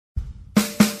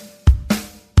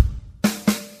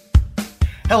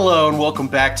Hello and welcome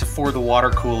back to For the Water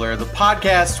Cooler, the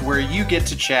podcast where you get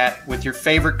to chat with your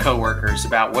favorite coworkers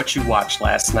about what you watched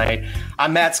last night.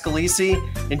 I'm Matt Scalisi,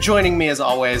 and joining me as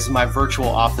always, my virtual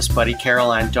office buddy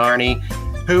Caroline Darney,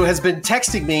 who has been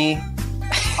texting me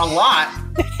a lot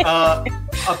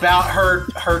about her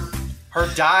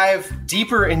dive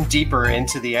deeper and deeper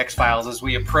into the X-Files as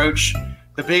we approach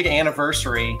the big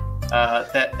anniversary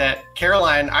that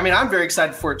Caroline, I mean, I'm very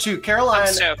excited for it too. Caroline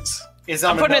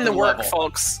I'm putting in the work, level.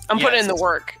 Folks. I'm putting in the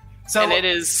work, and it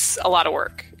is a lot of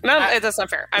work. No, that's not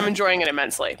fair. I'm enjoying it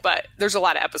immensely, but there's a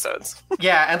lot of episodes.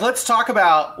 Yeah, and let's talk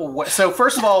about. So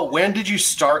first of all, when did you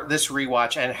start this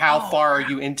rewatch, and how far are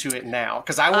you into it now?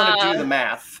 Because I want to do the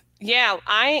math. Yeah,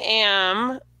 I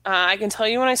am. I can tell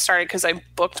you when I started because I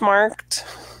bookmarked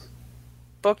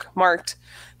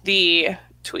the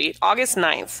tweet. August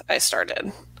 9th, I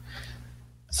started.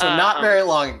 So not very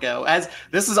long ago. As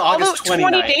this is August 29th.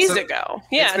 20 days ago.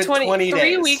 Yeah, 20 3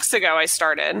 days. weeks ago I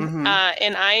started. Mm-hmm.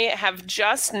 And I have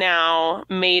just now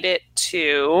made it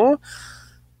to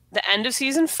the end of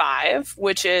season 5,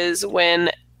 which is when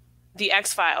the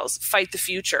X-Files Fight the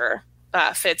Future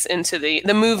fits into the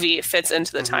movie fits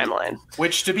into the timeline.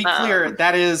 Which, to be clear,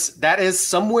 that is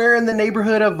somewhere in the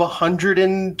neighborhood of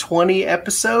 120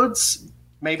 episodes,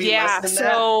 maybe less than that.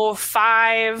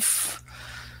 Yeah,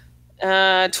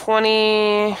 so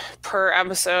 20 per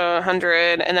episode,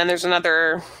 100, and then there's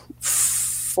another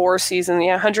 4 seasons.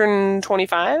 Yeah,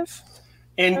 125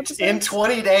 in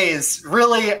 20 days.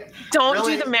 Really, don't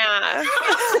do the math.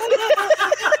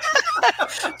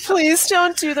 Please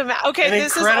don't do the math. Okay,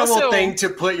 this incredible is also thing to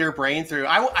put your brain through.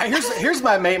 Here's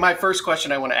my first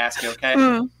question I want to ask you. Okay,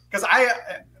 because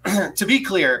to be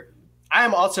clear, I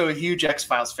am also a huge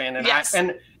X-Files fan, and yes.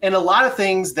 and a lot of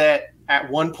things that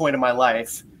at one point in my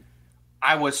life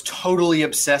I was totally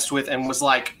obsessed with and was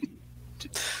like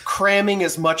cramming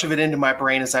as much of it into my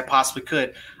brain as I possibly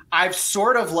could. I've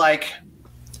sort of like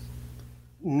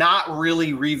not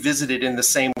really revisited in the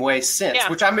same way since,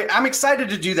 which I'm excited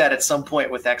to do that at some point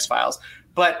with X-Files.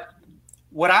 But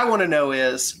what I want to know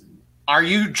is, are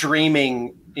you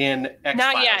dreaming in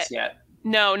X-Files yet?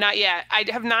 No, not yet. I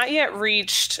have not yet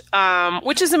reached,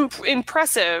 which is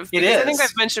impressive. It is. I think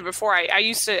I've mentioned before.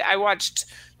 I watched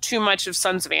too much of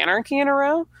Sons of Anarchy in a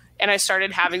row, and I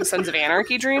started having Sons of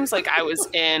Anarchy dreams. Like I was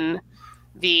in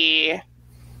the,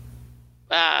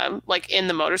 in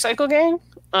the motorcycle gang.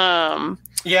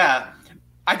 Yeah,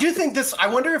 I do think this. I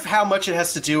wonder how much it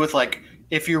has to do with like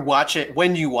if you watch it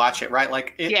when you watch it, right?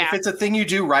 Like if it's a thing you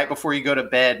do right before you go to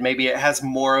bed, maybe it has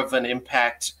more of an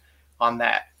impact on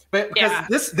that. But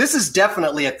because this is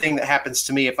definitely a thing that happens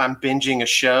to me if I'm binging a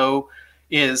show.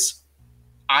 Is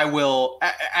I will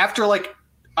after like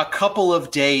a couple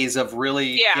of days of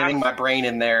really getting my brain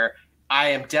in there, I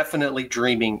am definitely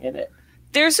dreaming in it.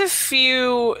 There's a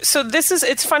few. So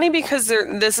it's funny because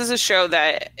this is a show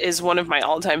that is one of my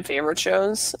all-time favorite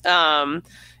shows.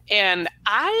 And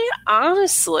I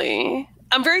honestly,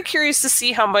 I'm very curious to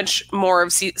see how much more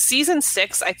of season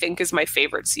 6, I think, is my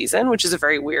favorite season, which is a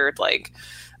very weird,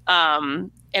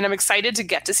 and I'm excited to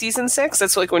get to season 6.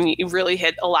 That's like when you really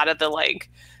hit a lot of the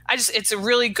it's a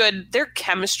really good, their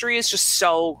chemistry is just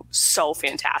so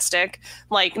fantastic.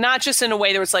 Like, not just in a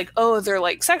way that was like, oh, they're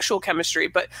like sexual chemistry,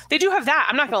 but they do have that.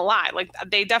 I'm not going to lie. Like,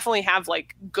 they definitely have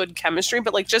like good chemistry,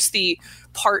 but like just the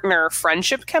partner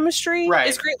friendship chemistry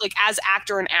is great. Like, as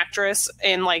actor and actress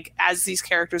and like as these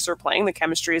characters are playing, the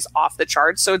chemistry is off the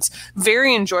charts. So it's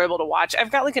very enjoyable to watch.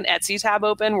 I've got like an Etsy tab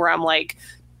open where I'm like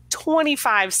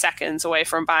 25 seconds away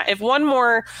from buying. If one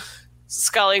more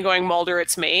Scully going, Mulder,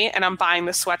 it's me, and I'm buying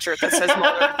the sweatshirt that says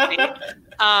Mulder, it's me.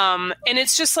 And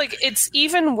it's just like, it's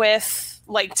even with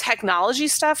like technology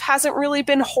stuff hasn't really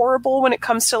been horrible when it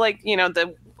comes to like,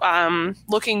 the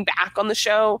looking back on the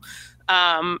show.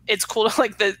 It's cool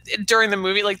to during the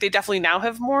movie, like they definitely now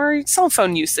have more cell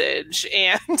phone usage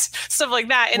and stuff like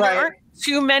that. And there aren't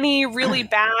too many really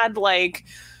bad,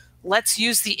 let's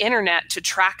use the internet to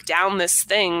track down this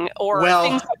thing, or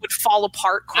things that would fall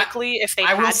apart quickly if they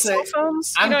had cell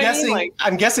phones. I'm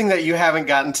guessing that you haven't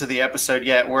gotten to the episode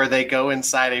yet where they go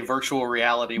inside a virtual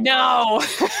reality world. No.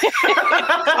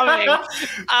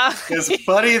 Because,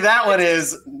 buddy, that one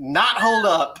is not hold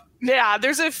up. Yeah,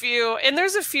 there's a few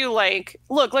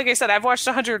look, like I said, I've watched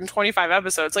 125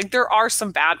 episodes. Like, there are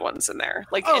some bad ones in there.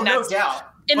 No doubt.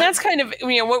 And that's kind of,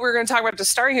 what we're going to talk about to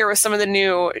start here with some of the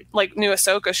new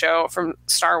Ahsoka show from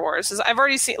Star Wars. Is I've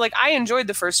already seen, I enjoyed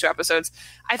the first 2 episodes.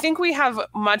 I think we have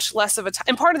much less of a time.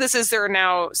 And part of this is there are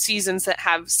now seasons that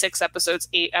have 6 episodes,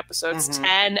 8 episodes,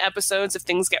 10 episodes if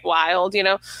things get wild,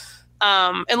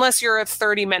 Unless you're a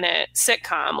 30-minute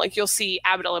sitcom, like you'll see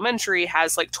Abbott Elementary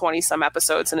has like 20 some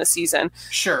episodes in a season.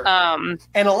 Sure. And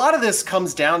a lot of this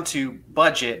comes down to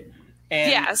budget.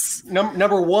 And yes.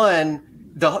 Number one,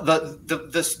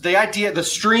 the idea, the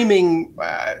streaming,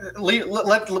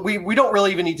 we don't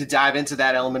really even need to dive into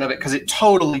that element of it because it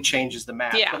totally changes the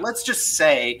map. Yeah. But let's just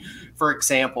say, for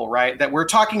example, right, that we're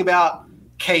talking about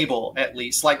cable, at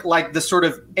least, like the sort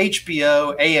of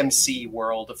HBO, AMC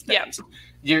world of things.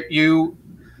 Yeah.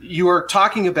 You are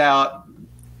talking about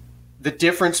the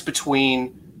difference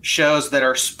between shows that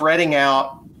are spreading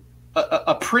out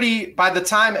by the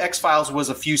time X-Files was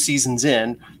a few seasons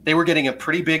in, they were getting a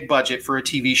pretty big budget for a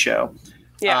TV show.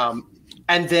 Yeah.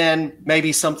 And then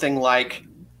maybe something like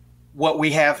what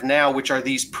we have now, which are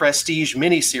these prestige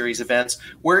miniseries events,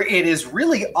 where it is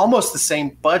really almost the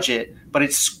same budget, but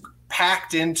it's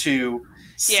packed into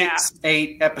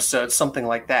 6-8 episodes, something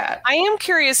like that. I am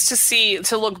curious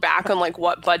to look back on like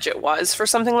what budget was for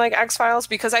something like X-Files,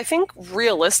 because I think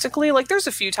realistically, like there's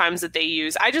a few times that they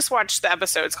use, I just watched the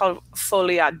episode, it's called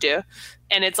Folie à Deux,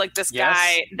 and it's like this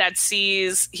guy that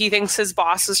he thinks his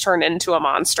boss has turned into a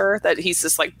monster, that he's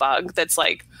this like bug that's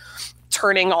like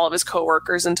turning all of his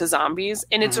coworkers into zombies,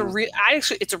 and it's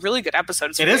it's a really good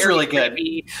episode. It is really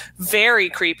creepy, very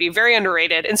creepy, very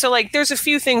underrated. And so like there's a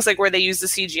few things like where they use the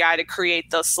CGI to create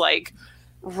this like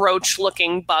roach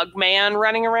looking bug man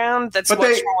running around that's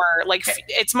more like,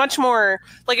 it's much more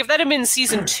like if that had been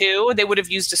season 2, they would have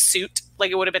used a suit,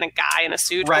 like it would have been a guy in a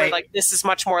suit, right? Where, like this is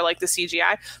much more like the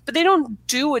CGI, but they don't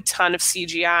do a ton of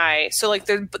CGI, so like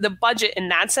the budget in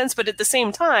that sense. But at the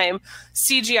same time,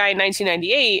 CGI in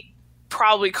 1998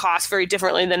 probably cost very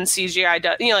differently than CGI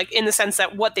does, like in the sense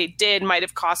that what they did might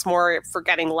have cost more for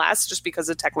getting less just because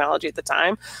of technology at the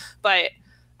time. But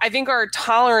I think our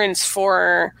tolerance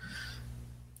for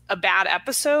a bad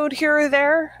episode here or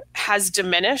there has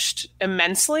diminished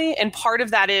immensely. And part of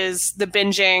that is the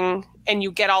binging and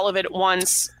you get all of it at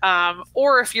once.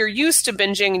 Or if you're used to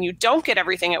binging and you don't get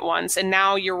everything at once and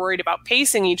now you're worried about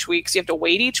pacing each week, so you have to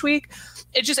wait each week.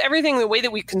 It's just everything, the way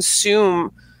that we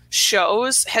consume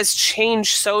shows has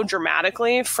changed so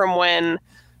dramatically from when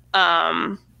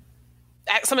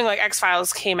something like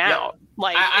X-Files came out.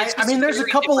 Like, I mean, there's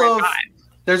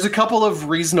a couple of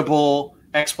reasonable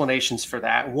explanations for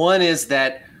that. One is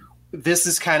that this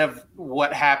is kind of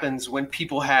what happens when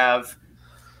people have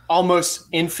almost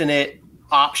infinite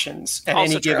options at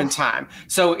any given time.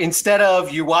 So instead of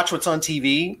you watch what's on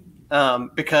TV,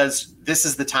 because this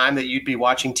is the time that you'd be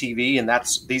watching TV, and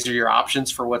these are your options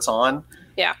for what's on.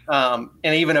 Yeah.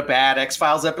 And even a bad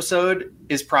X-Files episode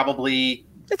is probably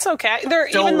it's okay. They're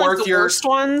even like the worst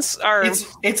ones are.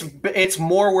 It's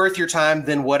more worth your time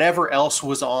than whatever else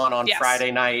was on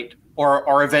Friday night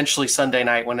or eventually Sunday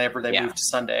night whenever they moved to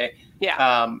Sunday.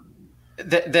 Yeah.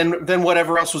 Than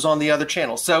whatever else was on the other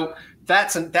channel. So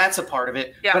that's a part of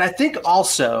it. Yeah. But I think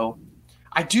also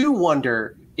I do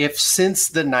wonder if since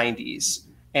the 90s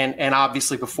and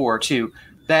obviously before too,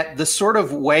 that the sort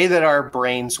of way that our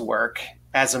brains work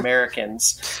as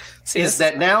Americans is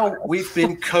that now we've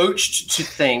been coached to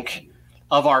think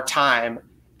of our time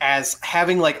as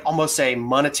having like almost a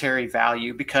monetary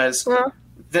value because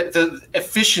the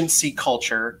efficiency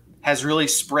culture has really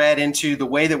spread into the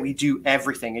way that we do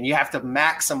everything, and you have to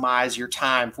maximize your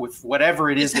time with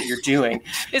whatever it is that you're doing.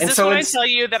 Is this when I tell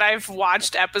you that I've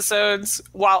watched episodes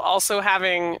while also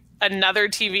having another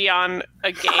TV on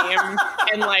a game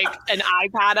and like an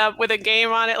iPad up with a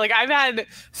game on it? Like I've had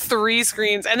 3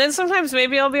 screens, and then sometimes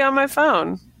maybe I'll be on my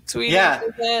phone.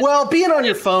 Well, being on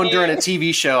your phone during a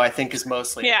TV show, I think, is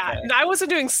mostly I wasn't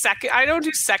doing I don't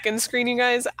do second screen, you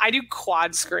guys. I do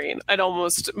quad screen at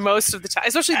most of the time,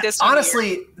 especially this time.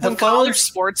 Honestly, when college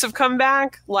sports have come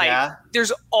back, like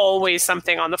there's always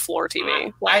something on the floor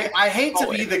TV. Like, I hate to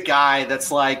be the guy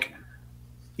that's like,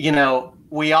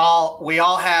 we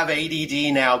all have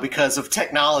ADD now because of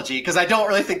technology, because I don't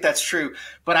really think that's true.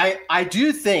 But I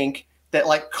do think that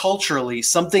like culturally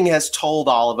something has told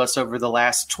all of us over the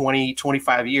last 20,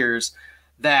 25 years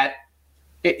that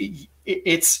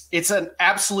it's an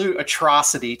absolute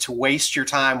atrocity to waste your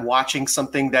time watching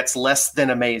something that's less than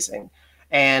amazing.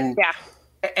 And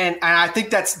I think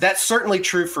that's certainly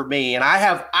true for me. And I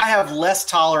have less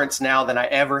tolerance now than I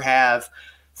ever have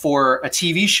for a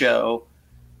TV show.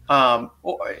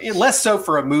 Less so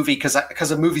for a movie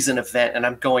because a movie's an event and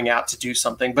I'm going out to do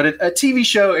something. But a TV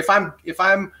show, if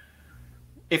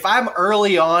I'm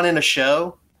early on in a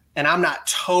show and I'm not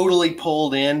totally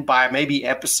pulled in by maybe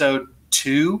episode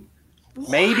 2,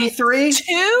 maybe 3,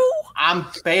 2, I'm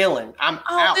bailing. I'm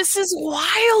out. This is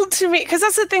wild to me, because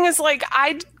that's the thing is like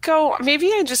I'd go, maybe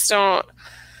I just don't.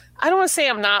 I don't want to say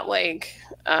I'm not like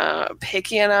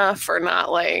picky enough or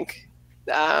not like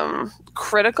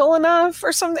critical enough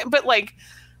or something. But like,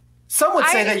 some would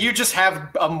say that you just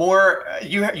have a more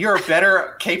you're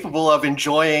better capable of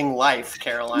enjoying life,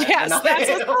 Caroline. Yes,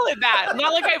 let's call it that.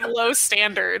 Not like I have low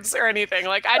standards or anything.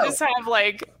 Like I just have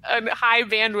like a high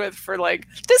bandwidth for like,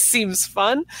 this seems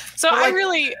fun. So like,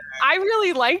 I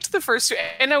really liked the first two.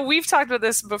 And we've talked about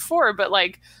this before, but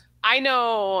like I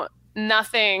know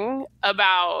nothing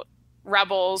about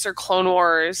Rebels or Clone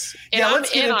Wars. And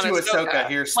let's get into Ahsoka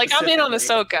here. Like I'm in on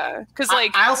Ahsoka because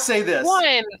like I'll say this.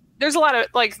 One, there's a lot of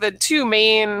like the two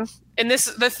main and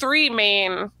the three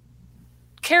main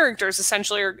characters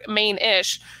essentially or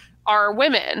main-ish are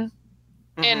women.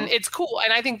 Mm-hmm. And it's cool.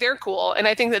 And I think they're cool. And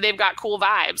I think that they've got cool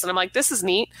vibes. And I'm like, this is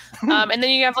neat. And then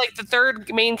you have like the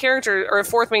third main character or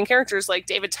fourth main character is like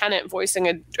David Tennant voicing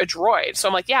a droid. So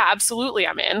I'm like, yeah, absolutely.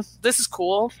 I'm in. This is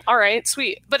cool. All right,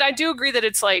 sweet. But I do agree that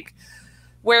it's like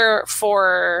where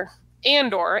for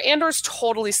Andor's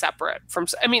totally separate from,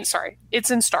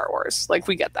 it's in Star Wars. Like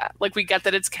we get that. Like we get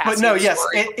that it's cast. But no, yes,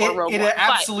 it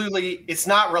absolutely, it's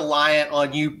not reliant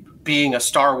on you being a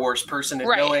Star Wars person and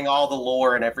knowing all the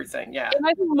lore and everything. Yeah. And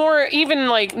I think more even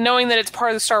like knowing that it's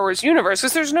part of the Star Wars universe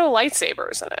because there's no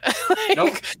lightsabers in it.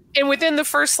 Nope. And within the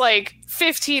first like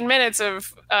 15 minutes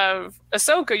of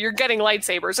Ahsoka, you're getting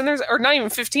lightsabers and or not even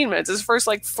 15 minutes, it's the first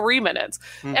like 3 minutes.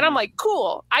 Mm-hmm. And I'm like,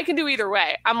 cool, I can do either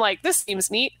way. I'm like, this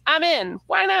seems neat. I'm in.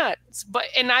 Why not?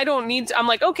 And I don't need to, I'm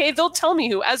like, okay, they'll tell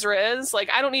me who Ezra is. Like,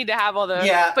 I don't need to have all the,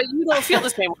 but you don't feel the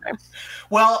same way.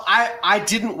 Well, I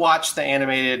didn't watch the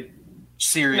animated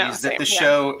series that the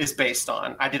show is based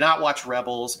on. I did not watch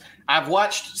Rebels. I've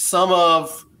watched some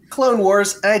of Clone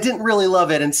Wars and I didn't really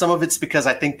love it. And some of it's because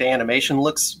I think the animation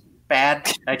looks bad.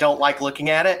 I don't like looking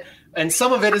at it. And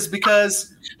some of it is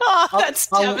because that's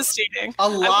devastating. A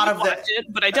lot of that,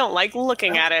 but I don't like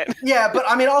looking at it. Yeah, but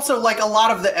I mean, also like a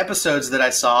lot of the episodes that I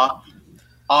saw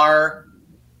are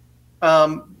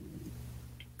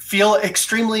feel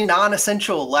extremely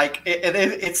non-essential. Like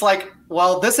it's like,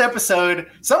 well, this episode,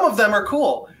 some of them are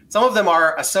cool. Some of them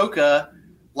are Ahsoka,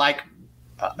 like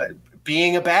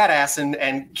being a badass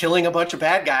and killing a bunch of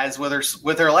bad guys with her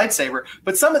lightsaber.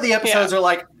 But some of the episodes are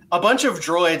like a bunch of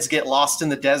droids get lost in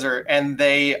the desert and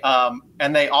they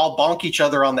all bonk each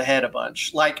other on the head a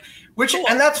bunch. Like,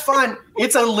 and that's fine.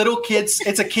 It's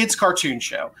a kid's cartoon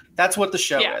show. That's what the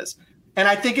show is. And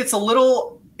I think it's a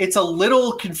little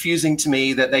confusing to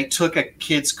me that they took a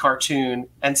kid's cartoon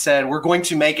and said, we're going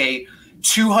to make a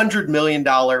 $200 million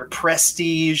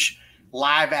prestige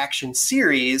live action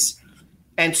series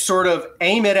and sort of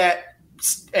aim it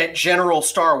at general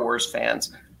Star Wars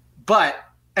fans.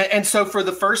 And so for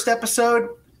the first episode,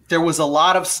 there was a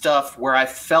lot of stuff where I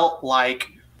felt like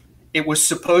it was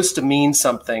supposed to mean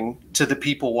something to the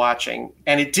people watching,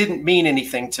 and it didn't mean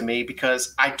anything to me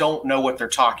because I don't know what they're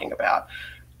talking about.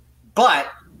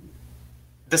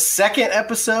 The second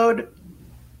episode,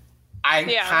 I'm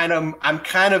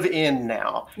kind of in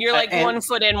now. You're like 1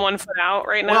 foot in, 1 foot out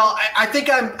right now. Well, I think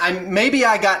maybe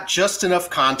I got just enough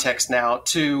context now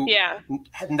to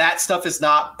and that stuff is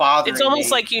not bothering me. It's almost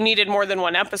like you needed more than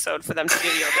one episode for them to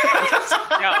give you a context.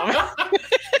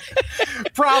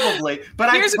 Probably.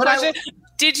 But here's a question.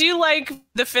 Did you like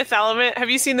The Fifth Element?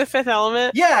 Have you seen The Fifth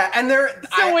Element? Yeah, and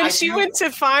when she went to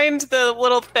find the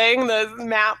little thing, the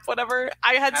map, whatever,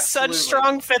 I had such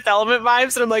strong Fifth Element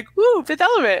vibes, and I'm like, "Woo, Fifth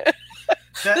Element."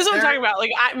 This is what I'm talking about.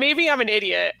 Like, maybe I'm an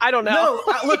idiot. I don't know.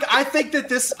 No, look, I think that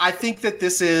this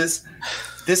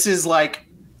is like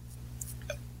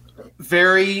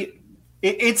very.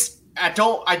 I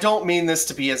don't mean this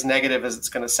to be as negative as it's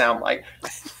going to sound like.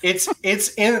 It's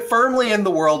firmly in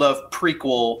the world of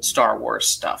prequel Star Wars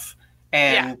stuff,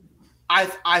 and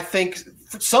I think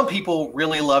some people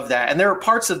really love that, and there are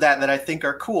parts of that I think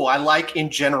are cool. I like in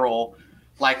general,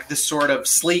 like this sort of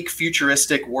sleek,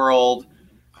 futuristic world.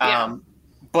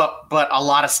 But a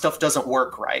lot of stuff doesn't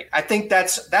work right. I think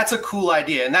that's a cool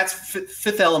idea, and that's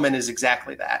Fifth Element is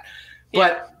exactly that. Yeah.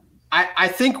 But I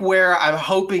think where I'm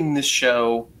hoping this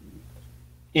show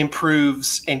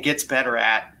improves and gets better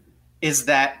at is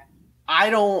that I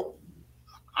don't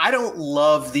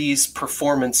love these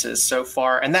performances so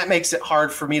far, and that makes it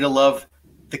hard for me to love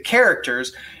the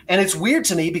characters. And it's weird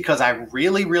to me because I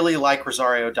really, really like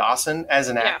Rosario Dawson as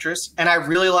an actress, and I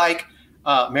really like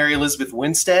Mary Elizabeth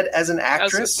Winstead as an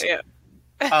actress.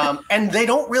 And they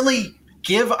don't really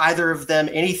give either of them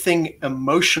anything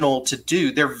emotional to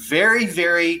do. They're very,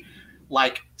 very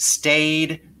like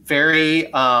staid,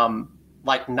 very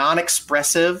like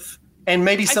non-expressive. And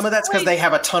maybe some of that's because they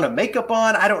have a ton of makeup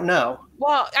on. I don't know.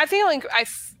 Well, I feel like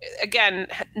again,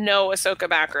 no Ahsoka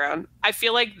background. I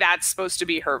feel like that's supposed to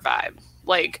be her vibe.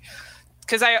 Like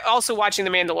because I also watching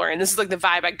The Mandalorian, this is like the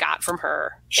vibe I got from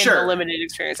her in the limited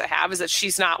experience I have, is that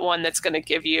she's not one that's going to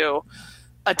give you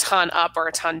a ton up or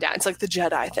a ton down. It's like the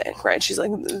Jedi thing, right? She's like,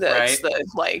 that's the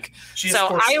like. She's so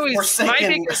I always my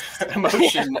biggest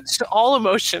emotion. All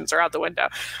emotions are out the window.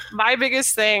 My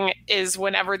biggest thing is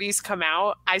whenever these come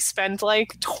out, I spend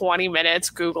like 20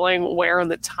 minutes Googling where in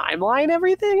the timeline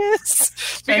everything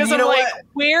is, because I'm like,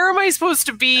 where am I supposed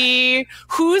to be?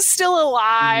 Who's still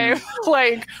alive?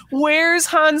 Like, where's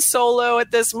Han Solo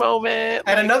at this moment?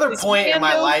 At like, another point in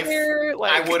my life,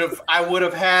 like, I would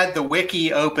have had the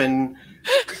wiki open,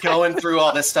 going through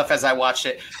all this stuff as I watched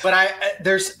it. But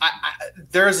there's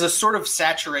a sort of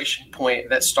saturation point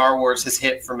that Star Wars has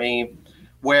hit for me,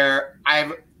 where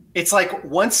it's like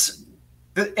once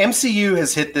the MCU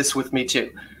has hit this with me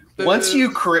too. Once you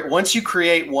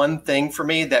create one thing for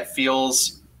me that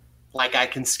feels like I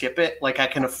can skip it, like I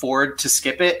can afford to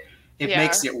skip it, it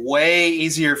makes it way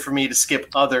easier for me to skip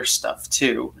other stuff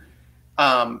too.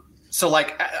 So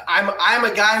like I'm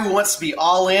a guy who wants to be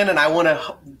all in and I want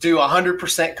to do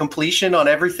 100% completion on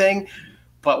everything.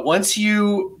 But once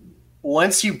you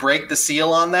break the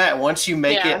seal on that, once you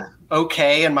make it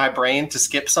okay in my brain to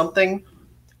skip something,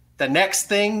 the next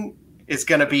thing is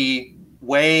going to be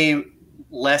way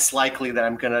less likely that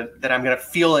I'm gonna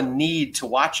feel a need to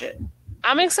watch it.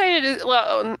 I'm excited.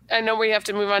 Well, I know we have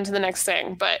to move on to the next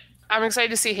thing, but I'm excited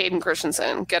to see Hayden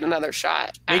Christensen get another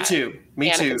shot. Me too.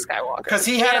 Skywalker. Because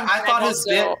I thought his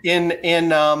bit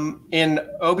in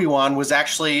Obi-Wan was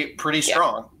actually pretty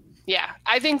strong. Yeah,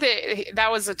 I think that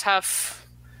was a tough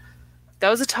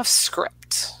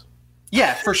script.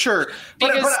 Yeah, for sure.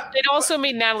 Because it also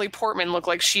made Natalie Portman look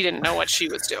like she didn't know what she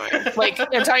was doing. Like,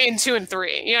 I'm talking in 2 and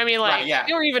 3. You know what I mean?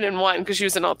 Like, or even in 1, because she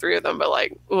was in all 3 of them. But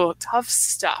like, tough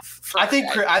stuff. I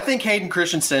think Hayden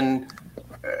Christensen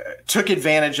took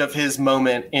advantage of his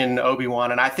moment in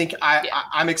Obi-Wan, and I think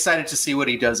I'm excited to see what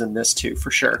he does in this too,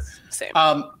 for sure. Same.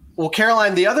 Well,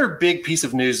 Caroline, the other big piece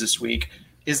of news this week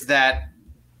is that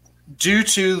due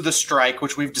to the strike,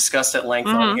 which we've discussed at length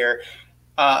on here,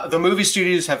 the movie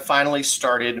studios have finally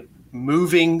started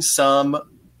moving some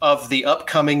of the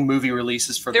upcoming movie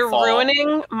releases for the fall. They're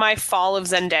ruining my fall of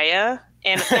Zendaya.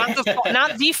 And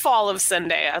not the fall of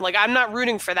Zendaya. Like, I'm not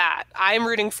rooting for that. I'm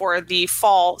rooting for the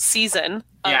fall season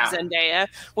of Zendaya,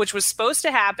 which was supposed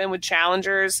to happen with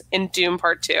Challengers and Dune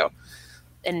Part 2.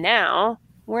 And now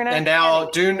we're not. And now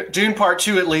Dune Part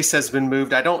 2 at least has been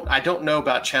moved. I don't know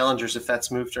about Challengers if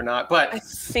that's moved or not, but I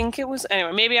think it was.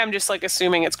 Anyway, maybe I'm just like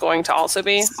assuming it's going to also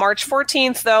be March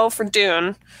 14th though for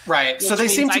Dune. Right. So they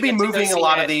seem to be moving a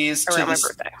lot of these to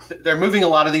they're moving a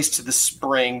lot of these to the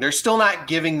spring. They're still not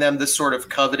giving them the sort of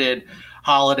coveted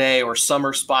holiday or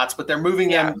summer spots, but they're moving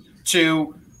them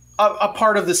to a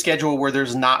part of the schedule where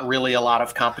there's not really a lot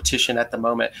of competition at the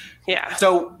moment. Yeah.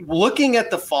 So looking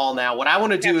at the fall now, what I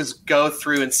want to do is go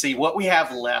through and see what we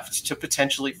have left to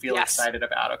potentially feel excited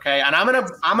about. Okay. And I'm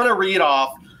going to read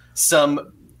off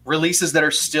some releases that are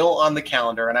still on the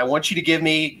calendar. And I want you to give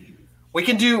me, we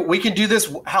can do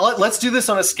this. Let's do this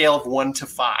on a scale of 1 to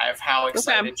 5, how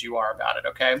excited you are about it.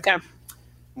 Okay. Okay.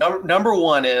 Number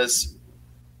 1 is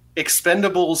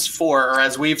Expendables 4, or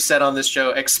as we've said on this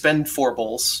show,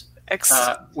 Expendables,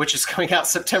 which is coming out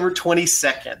September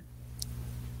 22nd.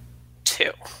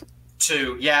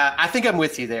 2. Yeah, I think I'm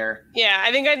with you there. Yeah,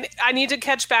 I think I need to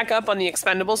catch back up on the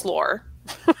Expendables lore.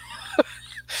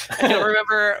 I don't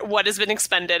remember what has been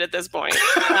expended at this point.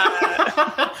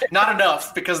 Not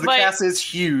enough, because the cast is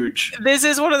huge. This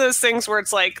is one of those things where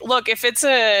it's like, look, if it's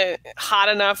a hot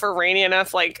enough or rainy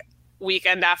enough, like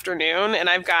weekend afternoon, and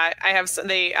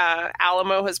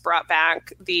Alamo has brought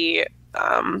back the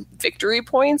victory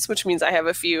points, which means I have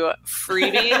a few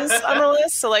freebies on the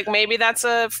list. So like maybe that's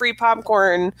a free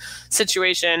popcorn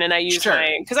situation, and I use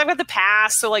because I've got the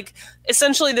pass. So like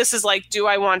essentially this is like, do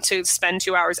I want to spend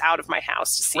 2 hours out of my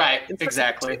house to see it?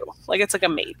 Exactly. Like it's like a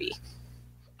maybe.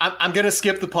 I'm going to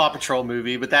skip the Paw Patrol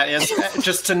movie, but that is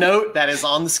just to note that is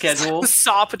on the schedule.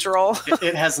 Saw Patrol.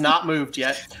 It has not moved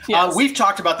yet. Yes. We've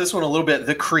talked about this one a little bit.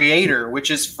 The Creator, which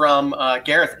is from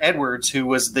Gareth Edwards, who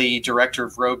was the director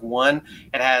of Rogue One.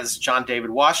 It has John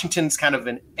David Washington. It's kind of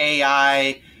an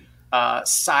AI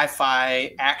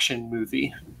sci-fi action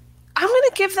movie. I'm going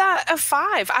to give that a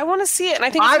 5. I want to see it, and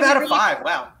I think 5 out of 5.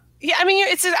 Wow. Yeah, I mean,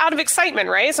 it's out of excitement,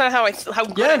 right? It's not how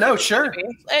good. Yeah, no, sure.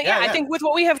 Yeah, I think with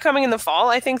what we have coming in the fall,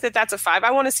 I think that's a 5. I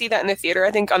want to see that in the theater.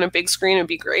 I think on a big screen would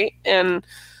be great, and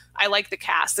I like the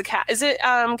cast. Is it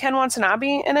Ken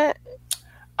Watanabe in it?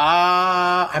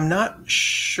 I'm not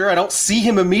sure. I don't see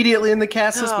him immediately in the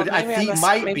cast list, but I think he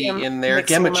might be in there.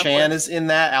 Gemma Chan is in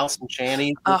that. Allison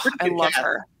Janney. I love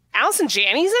her. Allison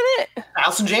Janney's in it?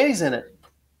 Allison Janney's in it.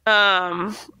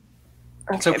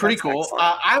 Okay, so pretty cool.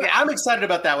 I'm excited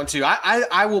about that one too.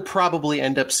 I will probably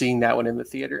end up seeing that one in the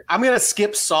theater. I'm going to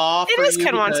skip Saw. It is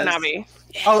Ken Watanabe.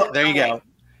 Oh, there you go.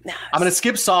 Nice. I'm going to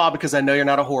skip Saw because I know you're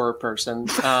not a horror person.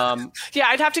 Yeah,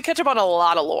 I'd have to catch up on a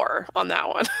lot of lore on that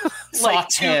one. Saw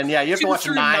 10. Yeah, you have to watch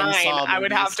 9 Saw movies. I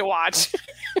would have to watch.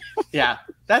 Yeah,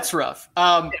 that's rough.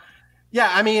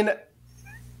 Yeah, I mean,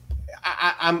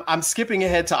 I'm skipping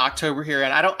ahead to October here,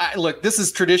 and look. This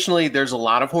is traditionally there's a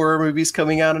lot of horror movies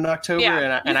coming out in October,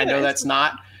 and I know that's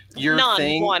not your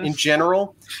thing in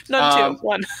general. None, two,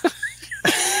 one.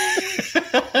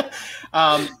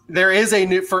 There is a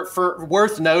new for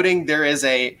worth noting. There is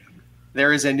a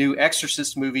new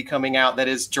Exorcist movie coming out that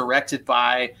is directed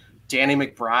by Danny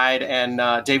McBride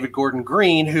and David Gordon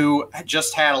Green, who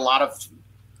just had a lot of,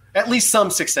 at least some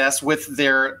success with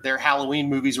their Halloween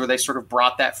movies, where they sort of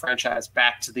brought that franchise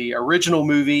back to the original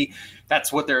movie.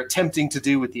 That's what they're attempting to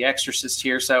do with The Exorcist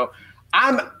here. So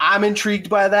I'm intrigued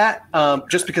by that,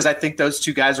 just because I think those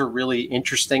two guys are really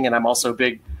interesting, and I'm also a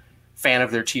big fan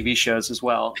of their TV shows as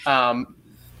well.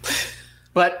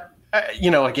 But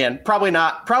again, probably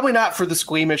not for the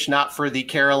squeamish, not for the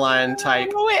Caroline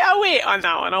type. I'll wait on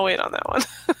that one.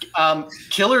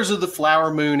 Killers of the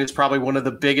Flower Moon is probably one of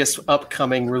the biggest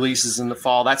upcoming releases in the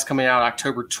fall. That's coming out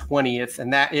October 20th,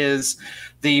 and that is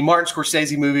the Martin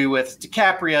Scorsese movie with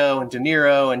DiCaprio and De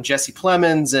Niro and Jesse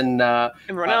Plemons and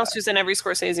everyone else who's in every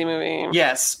Scorsese movie.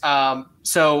 Yes.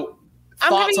 So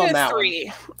I'm giving it a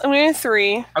 3. I'm giving it a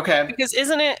 3. Okay. Because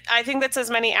isn't it? I think that's as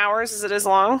many hours as it is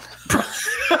long.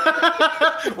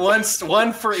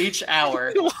 One for each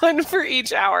hour. One for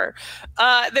each hour.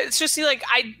 It's just like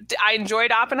I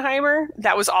enjoyed Oppenheimer.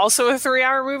 That was also a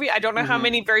 3-hour movie. I don't know how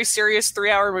many very serious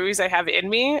 3-hour movies I have in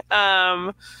me.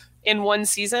 In one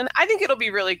season, I think it'll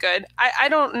be really good. I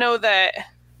don't know that.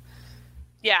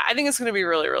 Yeah, I think it's going to be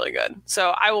really, really good.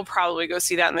 So I will probably go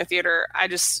see that in the theater.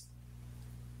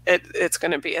 It's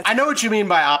going to be. I know what you mean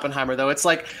by Oppenheimer, though. It's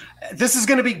like, this is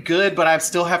going to be good, but I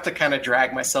still have to kind of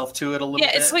drag myself to it a little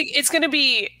bit. Yeah, it's like, it's going to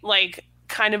be like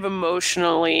kind of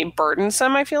emotionally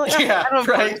burdensome, I feel like. Yeah, I don't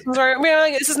know right. I mean,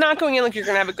 like, this is not going in like you're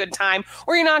going to have a good time,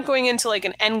 or you're not going into like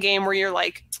an end game where you're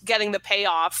like getting the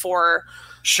payoff for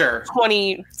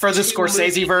 20 for the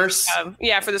Scorsese verse.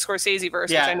 Yeah, for the Scorsese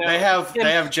verse. Yeah, which I know.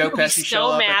 they have Joe Pesci show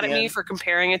so up mad at me end. for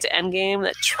comparing it to Endgame,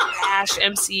 that trash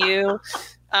MCU.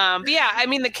 But yeah, I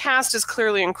mean, the cast is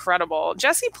clearly incredible.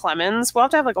 Jesse Plemons, we'll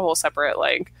have to have like a whole separate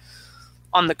like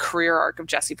on the career arc of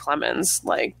Jesse Plemons,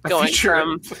 like going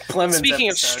from Plemons speaking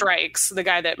episode. Of strikes, the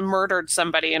guy that murdered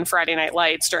somebody in Friday Night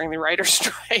Lights during the writer's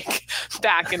strike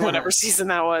back in whatever season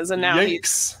that was, and now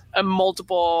he's a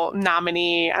multiple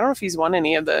nominee. I don't know if he's won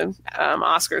any of the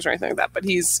Oscars or anything like that, but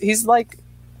he's like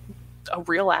a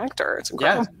real actor. It's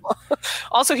incredible. Yeah.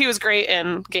 Also, he was great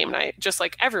in Game Night, just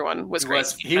like everyone was great.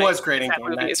 He was great in Game Night.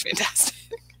 That movie is fantastic.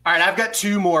 All right, I've got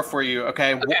 2 more for you,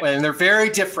 okay? And they're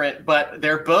very different, but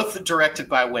they're both directed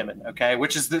by women, okay?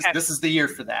 Which is this? Okay. This is the year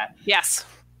for that. Yes.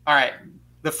 All right.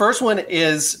 The first one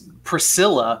is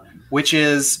Priscilla, which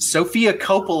is Sofia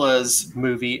Coppola's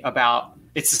movie about.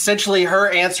 It's essentially her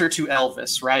answer to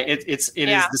Elvis, right? It is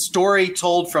the story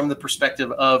told from the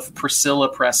perspective of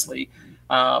Priscilla Presley.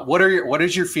 What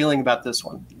is your feeling about this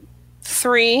one?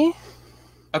 3.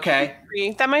 Okay.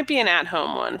 3. That might be an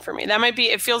at-home one for me.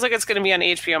 It feels like it's going to be on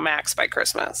HBO Max by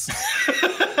Christmas.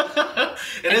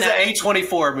 It is an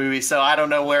A24 movie, so I don't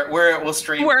know where it will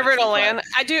stream. Wherever it'll land.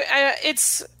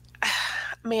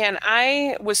 Man,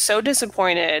 I was so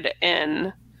disappointed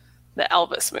in the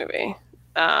Elvis movie.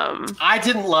 I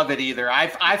didn't love it either.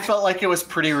 I felt like it was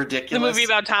pretty ridiculous. The movie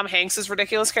about Tom Hanks'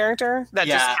 ridiculous character that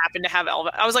just happened to have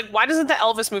Elvis. I was like, why doesn't the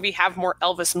Elvis movie have more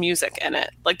Elvis music in it?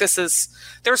 Like,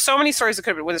 there are so many stories that could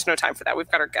have been. Well, there's no time for that. We've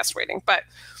got our guest waiting. But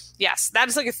yes, that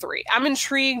is like a 3. I'm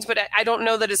intrigued, but I don't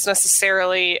know that it's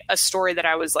necessarily a story that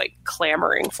I was like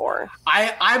clamoring for.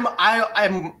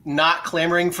 I'm not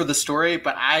clamoring for the story,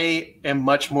 but I am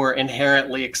much more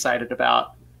inherently excited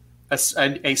about a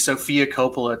Sofia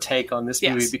Coppola take on this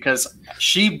movie because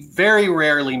she very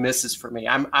rarely misses for me.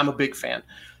 I'm a big fan.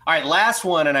 All right, last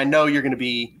one, and I know you're going to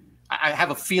be. I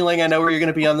have a feeling I know where you're going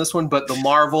to be on this one, but The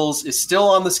Marvels is still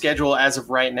on the schedule as of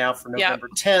right now for November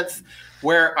 10th.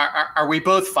 Where are we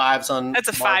both 5s on? That's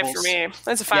a Marvels? 5 for me.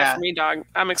 That's a 5 for me, dog.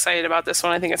 I'm excited about this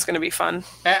one. I think it's going to be fun.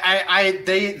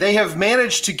 They have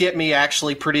managed to get me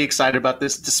actually pretty excited about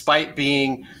this, despite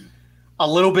being a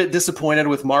little bit disappointed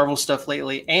with Marvel stuff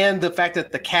lately, and the fact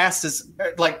that the cast is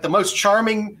like the most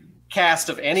charming cast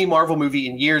of any Marvel movie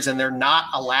in years, and they're not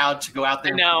allowed to go out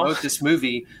there and promote this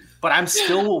movie. But I'm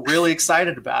still really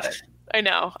excited about it. I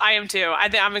know. I am too.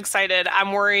 I'm excited.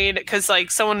 I'm worried because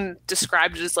like someone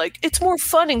described it as like it's more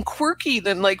fun and quirky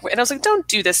than like, and I was like, don't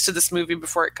do this to this movie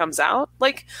before it comes out.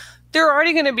 Like, there are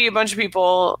already going to be a bunch of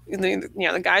people,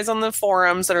 the guys on the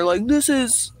forums that are like, this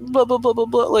is blah blah blah blah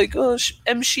blah, like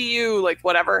MCU, like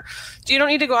whatever. You don't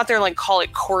need to go out there and like call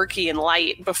it quirky and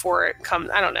light before it comes.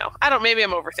 I don't know. Maybe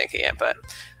I'm overthinking it, but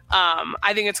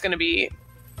I think it's going to be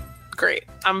great.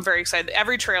 I'm very excited.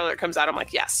 Every trailer that comes out, I'm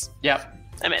like, yes. Yep.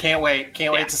 I'm in. Can't wait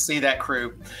to see that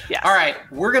crew. Yes. All right,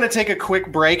 we're going to take a quick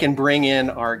break and bring in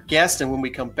our guest, and when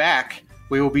we come back,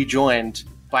 we will be joined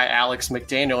by Alex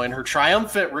McDaniel in her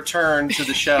triumphant return to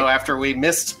the show after we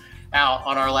missed out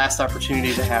on our last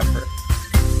opportunity to have her.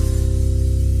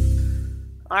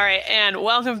 All right, and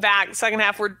welcome back. Second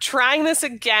half, we're trying this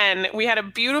again. We had a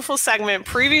beautiful segment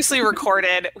previously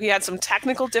recorded. We had some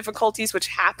technical difficulties, which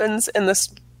happens in this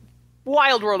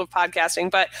wild world of podcasting,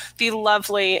 but the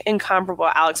lovely, incomparable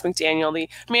Alex McDaniel, the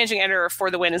managing editor of For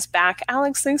the Win, is back.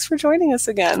 Alex, thanks for joining us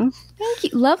again. Thank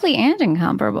you. Lovely and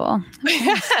incomparable.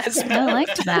 Yes. I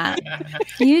liked that.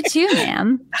 You too,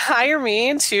 ma'am. Hire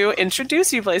me to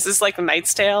introduce you places like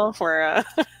Knight's Tale, where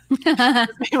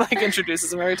he like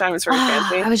introduces him every time. It's very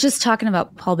fancy. I was just talking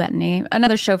about Paul Bettany.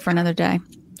 Another show for another day.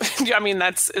 I mean,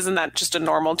 isn't that just a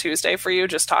normal Tuesday for you,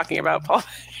 just talking about Paul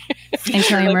and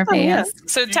Cillian Murphy, yes.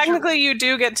 So technically you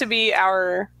do get to be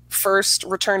our first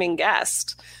returning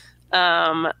guest.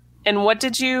 And what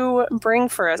did you bring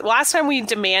for us? Last time we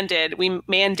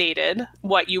mandated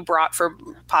what you brought for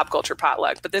Pop Culture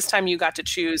Potluck, but this time you got to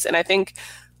choose. And I think,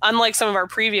 unlike some of our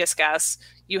previous guests,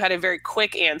 you had a very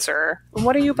quick answer.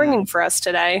 What are you bringing for us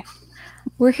today?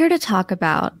 We're here to talk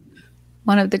about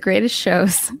one of the greatest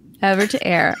shows ever to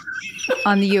air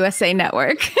on the USA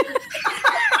Network.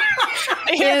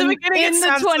 In the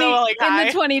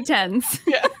 2010s.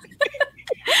 Yeah.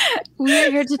 We're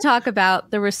here to talk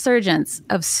about the resurgence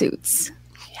of Suits.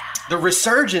 Yeah. The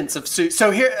resurgence of Suits.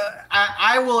 So here,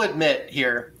 I will admit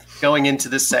here, going into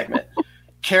this segment,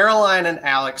 Caroline and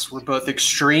Alex were both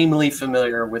extremely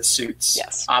familiar with Suits.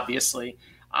 Yes. Obviously.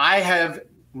 I have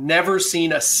never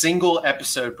seen a single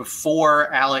episode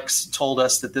before Alex told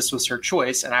us that this was her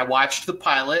choice, and I watched the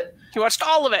pilot. You watched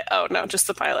all of it? Oh, no, just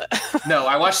the pilot. No,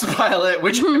 I watched the pilot,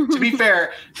 which, to be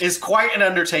fair, is quite an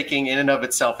undertaking in and of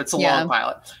itself. It's a long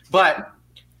pilot. But,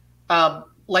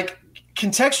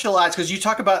 contextualize, because you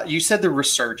said the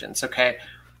resurgence, okay?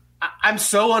 I'm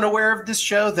so unaware of this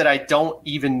show that I don't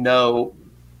even know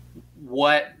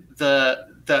what the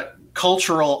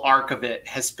cultural arc of it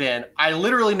has been. I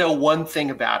literally know one thing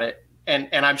about it, and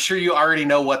I'm sure you already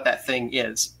know what that thing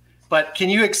is. But can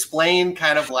you explain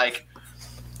kind of like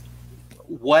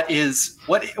what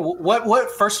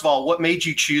first of all, what made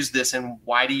you choose this, and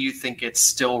why do you think it's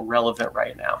still relevant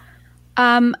right now?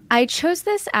 I chose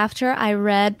this after I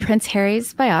read Prince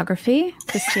Harry's biography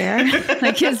this year,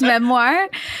 like his memoir,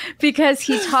 because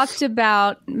he talked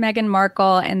about Meghan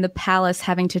Markle and the palace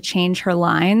having to change her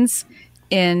lines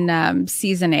in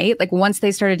season 8. Like once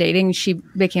they started dating, she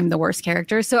became the worst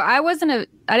character. So I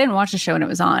didn't watch the show when it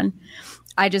was on.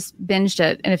 I just binged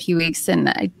it in a few weeks, and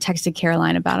I texted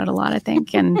Caroline about it a lot, I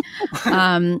think. And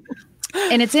and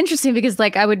it's interesting because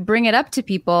like I would bring it up to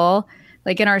people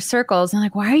like in our circles and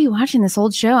like, why are you watching this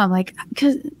old show? I'm like,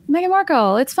 because Meghan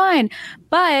Markle, it's fine.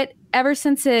 But ever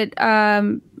since it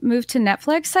moved to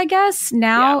Netflix, I guess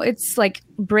now it's like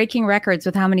breaking records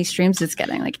with how many streams it's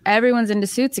getting. Like everyone's into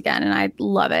Suits again, and I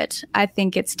love it. I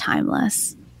think it's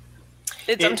timeless.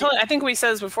 I think we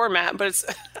said this before, Matt, but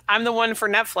I'm the one for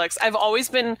Netflix. I've always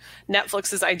been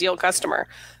Netflix's ideal customer.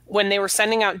 When they were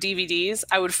sending out DVDs,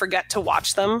 I would forget to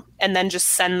watch them and then just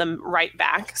send them right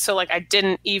back. So like I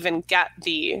didn't even get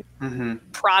the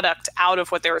product out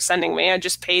of what they were sending me. I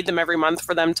just paid them every month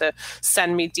for them to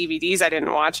send me DVDs I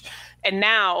didn't watch. And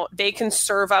now they can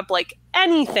serve up like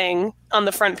anything on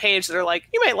the front page. They're like,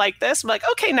 you might like this. I'm like,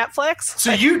 okay, Netflix.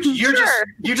 So you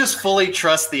just fully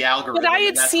trust the algorithm. But I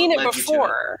had seen it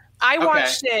before. I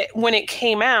watched it when it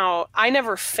came out. I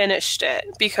never finished it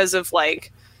because of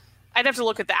like, I'd have to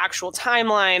look at the actual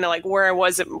timeline, like where I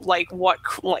was,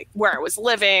 where I was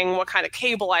living, what kind of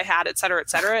cable I had, et cetera, et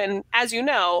cetera. And as you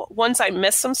know, once I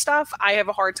miss some stuff, I have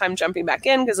a hard time jumping back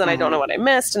in because then I don't know what I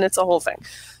missed, and it's a whole thing.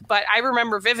 But I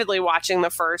remember vividly watching my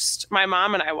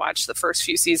mom and I watched the first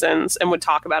few seasons and would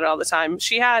talk about it all the time.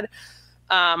 She had,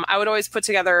 I would always put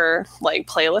together like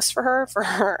playlists for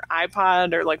her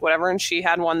iPod or like whatever. And she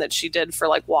had one that she did for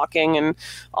like walking and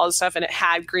all this stuff. And it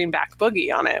had Greenback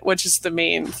Boogie on it, which is the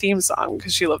main theme song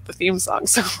because she loved the theme song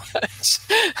so much.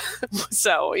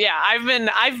 So yeah, I've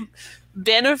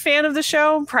been a fan of the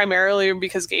show primarily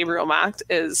because Gabriel Macht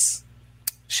is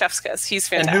Chef's kiss. He's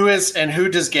fantastic. And who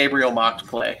does Gabriel Macht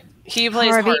play? He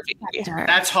plays Harvey.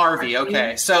 That's Harvey.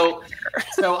 Okay, so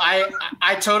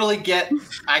I totally get.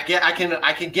 I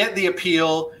can get the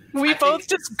appeal. We both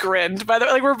just grinned. By the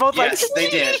way, like we're both yes, they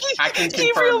did. I can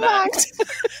confirm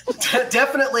that.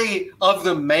 Definitely of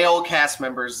the male cast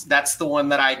members, that's the one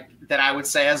that I would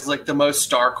say has like the most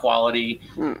star quality,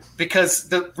 because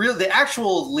the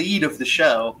actual lead of the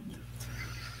show,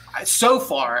 so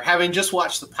far, having just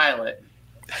watched the pilot,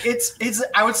 it's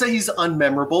I would say he's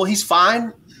unmemorable. He's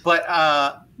fine. But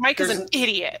Mike is an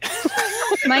idiot.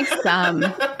 Mike's dumb.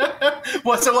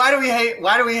 Well, so why do we hate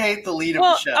the lead of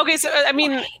the show? Okay, so I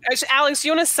mean, Alex, do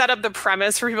you want to set up the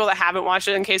premise for people that haven't watched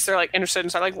it in case they're like interested in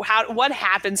something? Like, what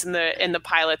happens in the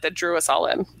pilot that drew us all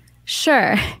in?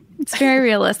 Sure, it's very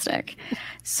realistic.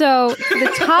 So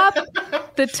the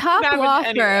top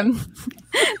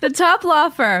law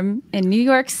firm in New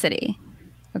York City.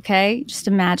 Okay, just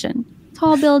imagine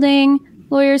tall building,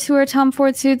 lawyers who wear Tom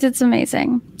Ford suits. It's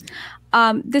amazing.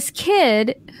 This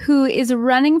kid who is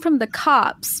running from the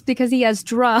cops because he has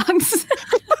drugs.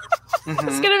 It's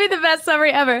going to be the best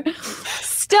summary ever.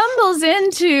 Stumbles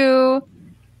into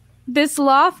this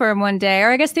law firm one day,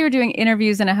 or I guess they were doing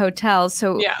interviews in a hotel.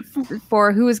 So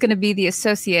for who was going to be the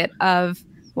associate of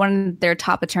one of their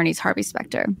top attorneys, Harvey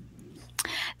Specter.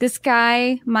 This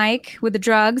guy, Mike, with the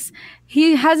drugs,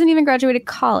 he hasn't even graduated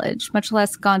college, much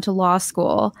less gone to law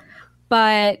school.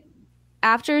 But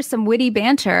after some witty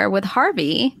banter with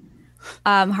Harvey,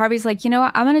 Harvey's like, you know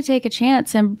what? I'm going to take a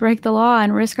chance and break the law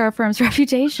and risk our firm's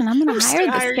reputation. I'm going to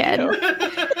hire this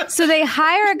kid. So they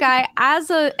hire a guy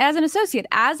as an associate,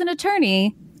 as an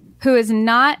attorney who has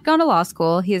not gone to law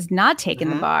school. He has not taken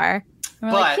the bar.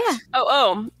 And we're like, yeah.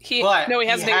 He hasn't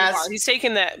taken the bar. He's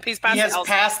taken that. He's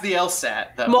passed the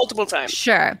LSAT though. Multiple times.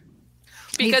 Sure.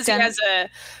 Because he has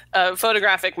a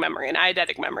photographic memory, an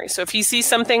eidetic memory. So if he sees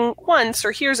something once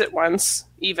or hears it once,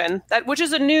 even which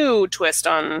is a new twist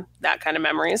on that kind of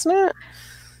memory, isn't it?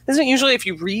 Isn't it usually if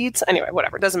you read? Anyway,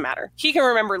 whatever. It doesn't matter. He can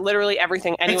remember literally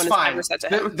everything anyone has ever said to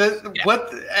him.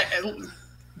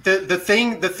 The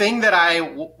thing that I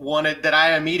wanted, that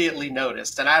I immediately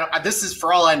noticed, and this is,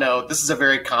 for all I know, this is a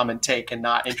very common take and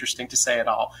not interesting to say at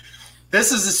all.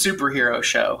 This is a superhero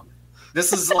show.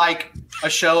 This is like a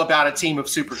show about a team of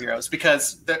superheroes,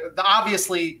 because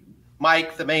obviously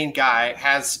Mike, the main guy,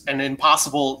 has an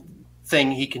impossible thing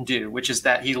he can do, which is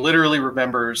that he literally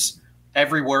remembers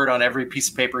every word on every piece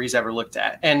of paper he's ever looked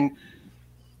at. And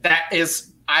that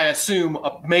is, I assume,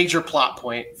 a major plot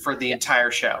point for the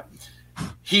entire show.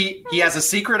 He has a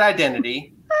secret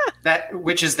identity,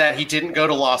 which is that he didn't go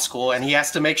to law school, and he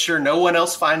has to make sure no one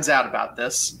else finds out about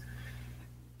this.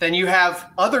 Then you have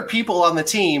other people on the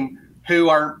team who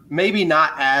are maybe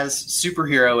not as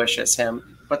superhero-ish as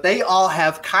him, but they all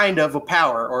have kind of a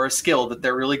power or a skill that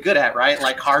they're really good at, right?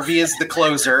 Like Harvey is the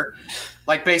closer.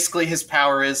 Like basically his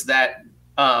power is that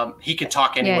he can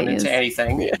talk anyone into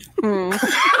anything. Yeah.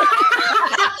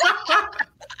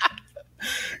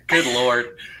 Good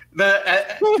Lord.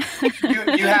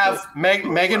 You have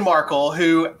Meghan Markle,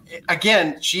 who,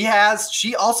 again, she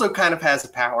also kind of has a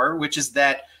power, which is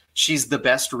that she's the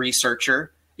best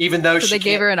researcher. Even though they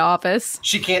gave her an office,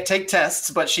 she can't take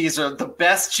tests, but she's the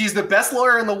best. She's the best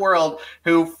lawyer in the world.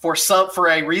 Who, for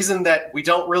a reason that we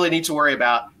don't really need to worry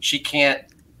about, she can't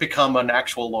become an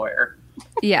actual lawyer.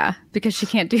 Yeah, because she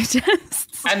can't do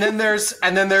tests. And then there's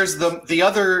the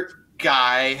other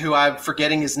guy who I'm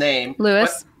forgetting his name,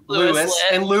 Lewis,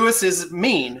 and Lewis is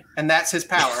mean, and that's his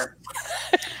power.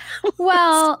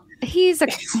 Well,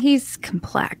 he's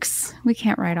complex. We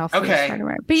can't write off. Okay, but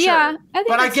sure. Yeah,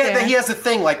 I get that he has a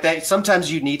thing like that.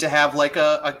 Sometimes you need to have like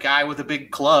a guy with a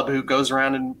big club who goes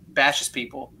around and bashes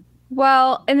people.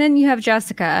 Well, and then you have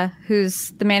Jessica, who's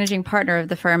the managing partner of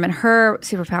the firm, and her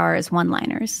superpower is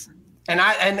one-liners.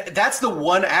 And that's the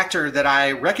one actor that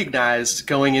I recognized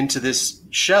going into this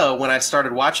show when I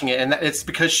started watching it, and it's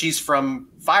because she's from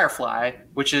Firefly,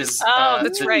 which is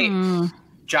that's right.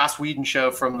 Joss Whedon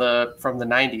show from the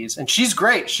 90s, and she's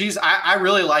great. I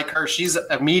really like her. She's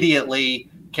immediately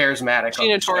charismatic.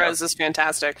 Gina Torres is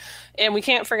fantastic, and we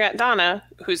can't forget Donna,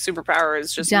 whose superpower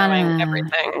is just knowing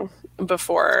everything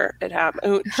before it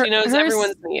happens. She knows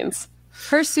everyone's needs.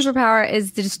 Her superpower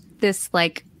is just this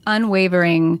like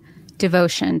unwavering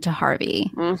devotion to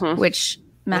Harvey, which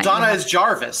Donna is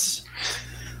Jarvis.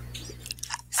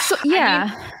 So,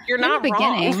 yeah, I mean, you're not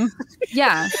wrong.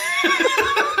 Yeah.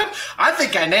 I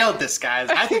think I nailed this, guys.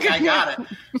 I think I got it.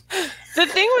 The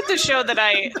thing with the show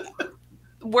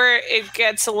where it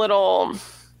gets a little,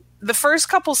 the first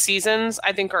couple seasons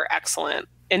I think are excellent,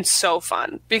 and so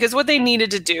fun, because what they needed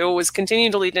to do was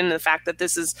continue to lead into the fact that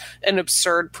this is an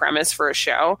absurd premise for a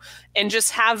show, and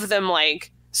just have them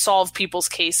like solve people's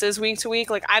cases week to week.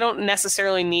 Like, I don't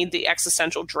necessarily need the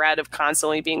existential dread of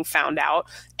constantly being found out,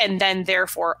 and then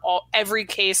therefore every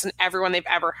case and everyone they've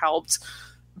ever helped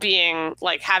being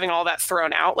like having all that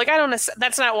thrown out. Like,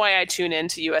 that's not why I tune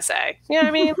into USA. You know what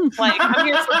I mean? Like, I'm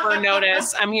here for Burn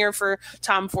Notice. I'm here for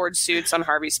Tom Ford Suits on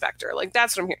Harvey Specter. Like,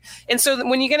 that's what I'm here. And so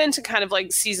when you get into kind of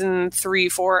like season 3,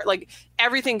 4, like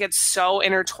everything gets so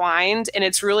intertwined, and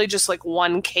it's really just like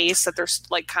one case that they're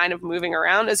like kind of moving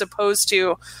around, as opposed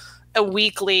to a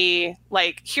weekly,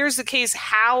 like, here's the case.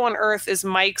 How on earth is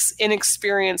Mike's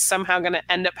inexperience somehow going to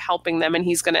end up helping them? And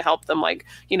he's going to help them, like,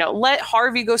 you know, let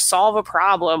Harvey go solve a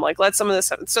problem. Like, let some of this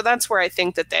happen. So that's where I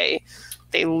think that they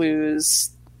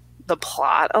lose the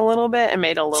plot a little bit and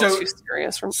made it a little too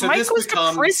serious. So Mike goes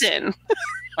to prison.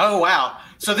 Oh, wow.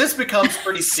 So this becomes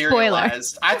pretty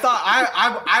serialized. I thought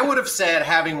I would have said,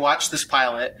 having watched this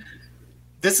pilot,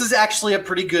 this is actually a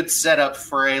pretty good setup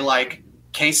for a, like,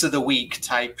 case of the week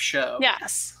type show.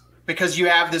 Yes. Because you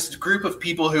have this group of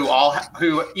people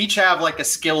who each have like a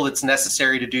skill that's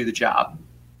necessary to do the job.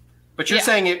 But you're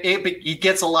saying it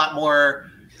gets a lot more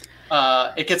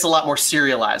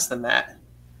serialized than that.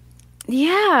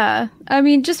 Yeah. I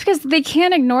mean, just because they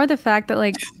can't ignore the fact that,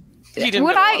 like, here's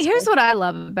what I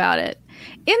love about it.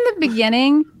 In the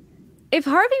beginning, if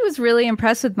Harvey was really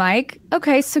impressed with Mike,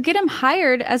 okay, so get him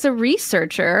hired as a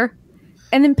researcher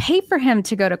and then pay for him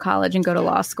to go to college and go to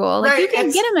law school. Like, you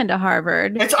can get him into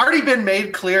Harvard. It's already been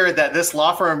made clear that this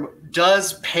law firm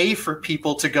does pay for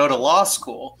people to go to law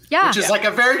school. Yeah. Which is like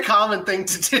a very common thing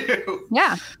to do.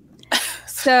 Yeah.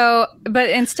 So, but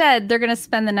instead, they're going to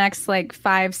spend the next, like,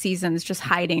 5 seasons just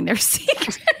hiding their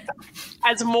secret.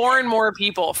 As more and more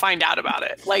people find out about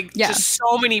it. Like, just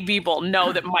so many people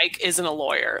know that Mike isn't a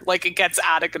lawyer. Like, it gets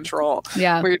out of control.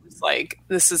 Yeah. We're just like,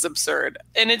 this is absurd.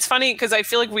 And it's funny because I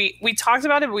feel like we talked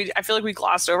about it, but I feel like we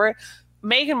glossed over it.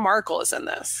 Meghan Markle is in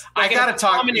this. Like, I got to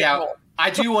talk. Yeah,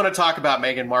 I do want to talk about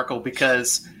Meghan Markle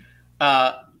because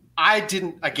the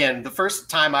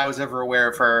first time I was ever aware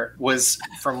of her was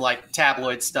from, like,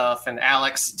 tabloid stuff and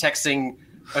Alex texting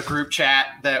a group chat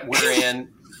that we're in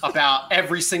about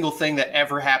every single thing that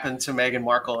ever happened to Meghan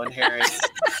Markle and Harry.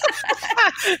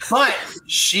 But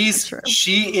she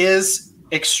is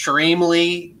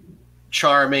extremely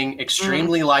charming,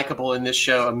 extremely likable in this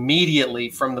show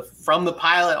immediately from the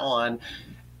pilot on.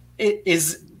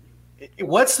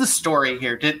 What's the story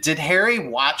here? Did Harry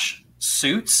watch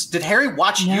Suits? Did Harry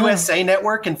watch USA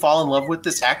Network and fall in love with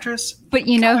this actress? But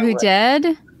you know who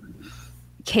did?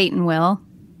 Kate and Will.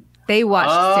 They watched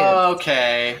Suits.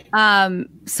 Okay.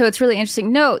 So it's really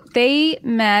interesting. No, they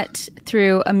met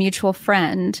through a mutual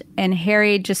friend, and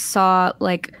Harry just saw,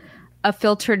 like, a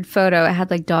filtered photo. It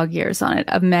had, like, dog ears on it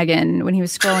of Meghan when he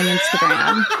was scrolling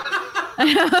Instagram.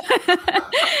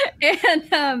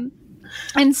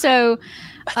 And so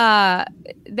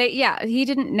he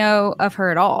didn't know of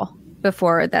her at all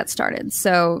before that started.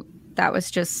 So that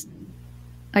was just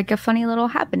like a funny little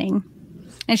happening.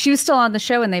 And she was still on the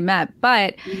show when they met.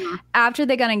 But after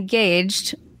they got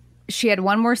engaged, she had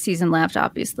one more season left,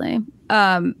 obviously.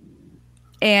 And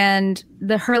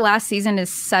her last season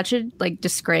is such a, like,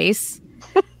 disgrace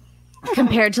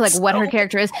compared to, like, what her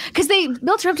character is. Because they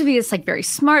built her up to be this, like, very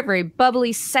smart, very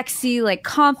bubbly, sexy, like,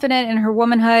 confident in her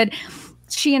womanhood.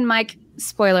 She and Mike,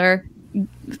 spoiler,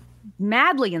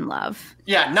 madly in love.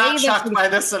 Yeah, not shocked by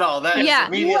this at all. That is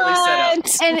immediately set up.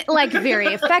 And, like,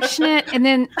 very affectionate. And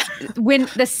then when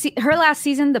her last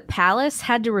season, the Palace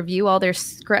had to review all their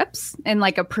scripts and,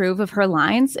 like, approve of her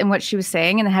lines and what she was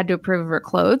saying, and they had to approve of her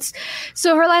clothes.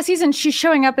 So her last season, she's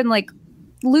showing up in, like,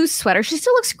 loose sweater. She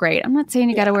still looks great. I'm not saying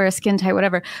you got to wear a skin tight,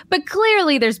 whatever. But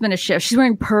clearly there's been a shift. She's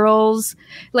wearing pearls.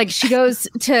 Like, she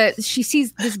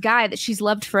sees this guy that she's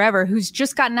loved forever who's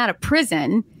just gotten out of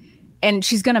prison, and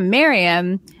she's going to marry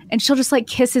him, and she'll just, like,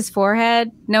 kiss his forehead,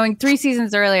 knowing 3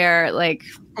 seasons earlier, like,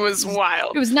 it was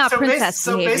wild. It was not princess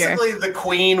behavior. So basically the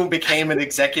queen became an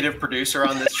executive producer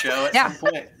on this show at some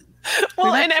point.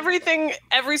 Well, and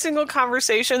every single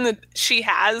conversation that she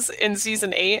has in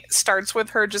season 8 starts with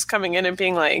her just coming in and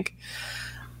being like,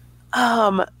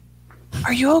 are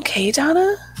you okay,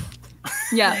 Donna?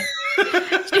 Yeah.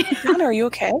 Donna, are you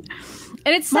okay?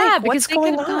 And it's sad because what's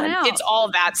going on? It's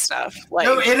all that stuff. Like,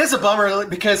 no, it is a bummer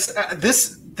because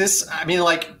this, I mean,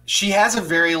 like, she has a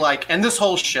very, like, and this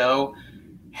whole show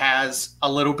has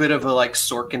a little bit of a, like,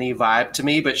 Sorkin-y vibe to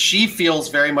me, but she feels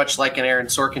very much like an Aaron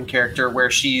Sorkin character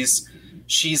where she's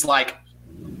like,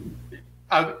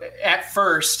 at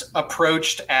first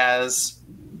approached as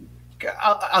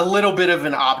a little bit of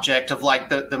an object of like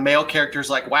the male character's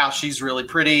like, wow, she's really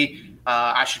pretty.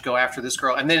 I should go after this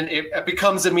girl. And then it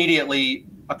becomes immediately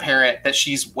apparent that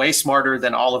she's way smarter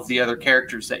than all of the other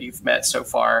characters that you've met so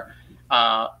far.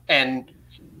 And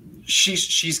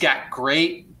she's got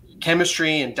great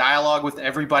chemistry and dialogue with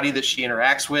everybody that she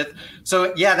interacts with.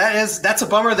 So yeah, that's a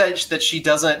bummer that she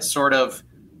doesn't sort of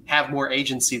have more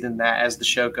agency than that as the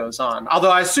show goes on.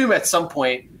 Although I assume at some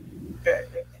point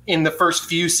in the first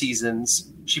few seasons,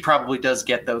 she probably does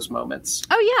get those moments.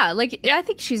 Oh yeah, like I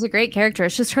think she's a great character.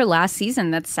 It's just her last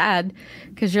season that's sad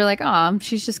because you're like, oh,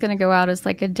 she's just gonna go out as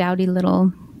like a dowdy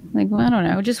little, like, well, I don't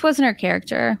know, it just wasn't her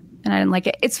character, and I didn't like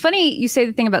it. It's funny you say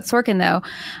the thing about Sorkin though.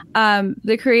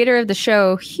 The creator of the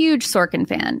show, huge Sorkin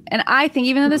fan, and I think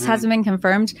even though this hasn't been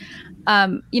confirmed,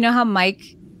 you know how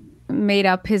Mike made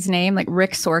up his name, like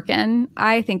Rick Sorkin.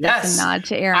 I think that's a nod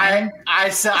to Aaron. I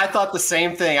thought the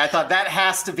same thing. I thought that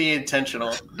has to be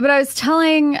intentional. But I was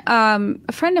telling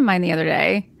a friend of mine the other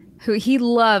day who he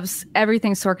loves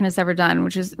everything Sorkin has ever done,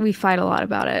 which is we fight a lot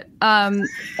about it. I mean,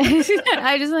 it's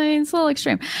a little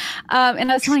extreme.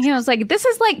 And I was telling him, I was like, this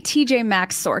is like TJ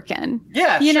Maxx Sorkin.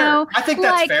 Yeah, you know, I think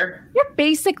that's fair. You're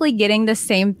basically getting the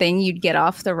same thing you'd get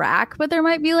off the rack, but there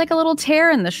might be like a little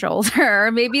tear in the shoulder,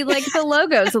 or maybe like the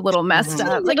logo's a little messed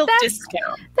up. Like that's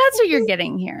discount. That's what you're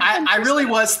getting here. I really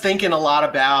was thinking a lot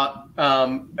about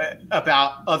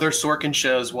other Sorkin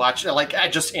shows. I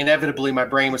just inevitably my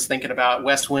brain was thinking about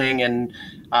West Wing and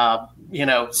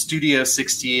Studio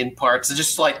 60 in parts. It's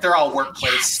just like they're all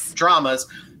workplace dramas.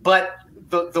 But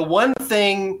the one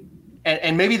thing,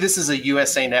 and maybe this is a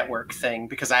USA Network thing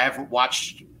because I haven't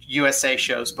watched USA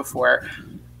shows before,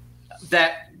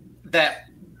 that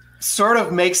sort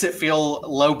of makes it feel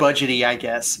low budgety, I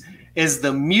guess, is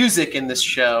the music in this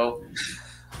show.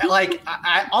 Like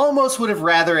I almost would have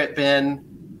rather it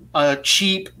been a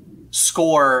cheap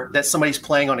score that somebody's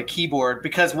playing on a keyboard,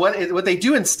 because what they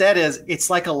do instead is it's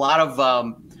like a lot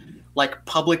of like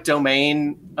public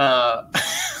domain or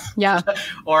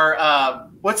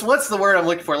what's the word I'm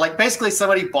looking for? Like basically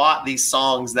somebody bought these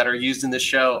songs that are used in the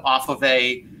show off of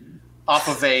a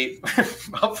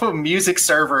music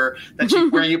server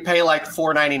where you pay like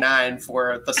 $4.99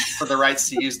 for the rights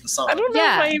to use the song. I don't know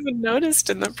if I even noticed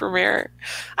in the premiere.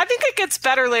 I think it gets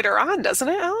better later on, doesn't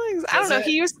it, Alex? I don't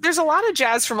know. There's a lot of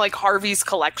jazz from like Harvey's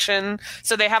collection,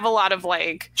 so they have a lot of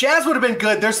like jazz would have been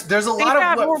good. There's a lot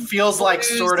of what feels like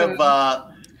sort of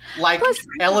like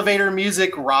elevator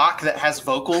music rock that has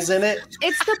vocals in it.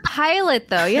 It's the pilot,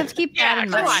 though. You have to keep that in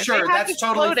mind. Sure, that's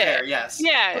totally fair. Yes.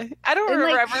 Yeah, I don't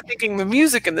remember ever thinking the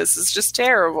music in this is just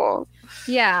terrible.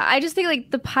 Yeah, I just think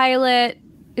like the pilot,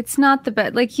 it's not the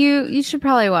best. Like you should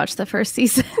probably watch the first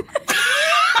season.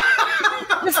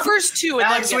 The first two.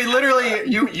 Alex, we literally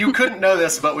you couldn't know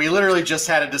this, but we literally just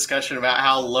had a discussion about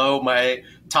how low my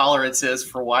tolerance is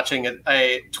for watching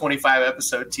a 25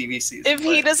 episode TV season. If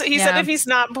he does, he said if he's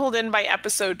not pulled in by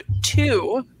episode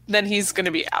 2, then he's going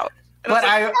to be out. And but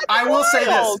I will say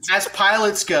this: as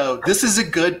pilots go, this is a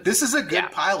good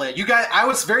pilot. You guys, I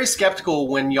was very skeptical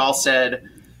when y'all said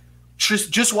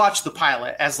just watch the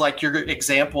pilot as like your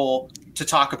example to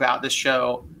talk about this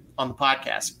show on the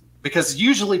podcast, because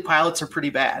usually pilots are pretty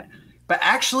bad. But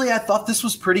actually, I thought this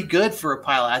was pretty good for a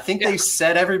pilot. I think they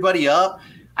set everybody up.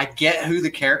 I get who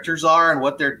the characters are and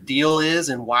what their deal is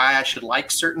and why I should like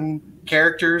certain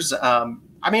characters. I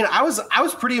mean, I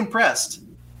was pretty impressed.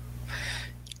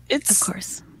 Of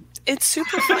course. It's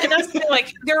super fun. And that's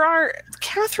like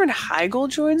Katherine Heigl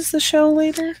joins the show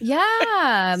later.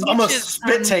 Yeah. Almost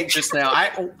spit take just now.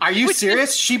 Are you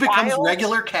serious? She becomes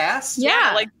regular cast?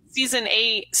 Yeah, like season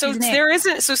 8. So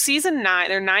season 9,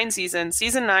 there are 9 seasons.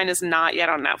 Season 9 is not yet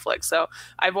on Netflix. So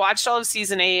I've watched all of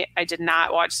season 8. I did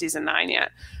not watch season 9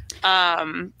 yet.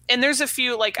 And there's a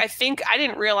few, like, I think I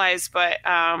didn't realize, but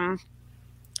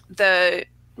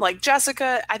like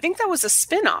Jessica, I think that was a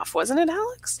spin-off, wasn't it,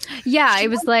 Alex? Yeah, it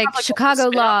was like Chicago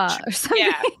Law or something.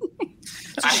 Yeah.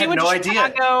 So I had no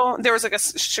idea. There was like a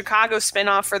Chicago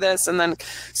spinoff for this, and then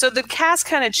so the cast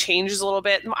kind of changes a little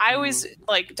bit. I always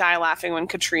like die laughing when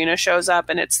Katrina shows up,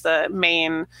 and it's the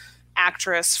main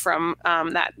actress from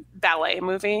that ballet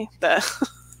movie.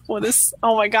 What is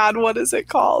it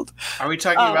called? Are we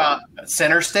talking about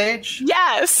Center Stage?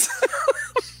 Yes.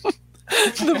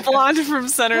 The blonde from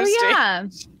Center Stage. Yeah.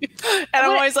 And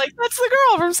I'm always like, that's the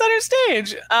girl from Center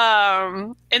Stage.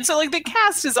 And so like the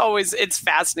cast is always, it's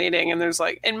fascinating. And there's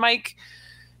like, and Mike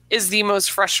is the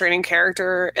most frustrating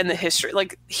character in the history.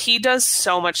 Like he does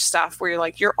so much stuff where you're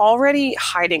like, you're already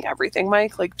hiding everything,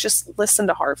 Mike. Like just listen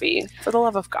to Harvey, for the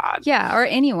love of God. Yeah, or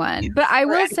anyone. But I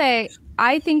will say,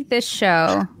 I think this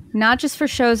show, not just for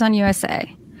shows on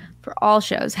USA, for all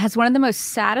shows, has one of the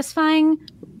most satisfying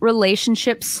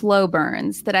relationship slow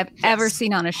burns that I've ever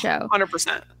seen on a show.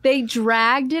 100%. They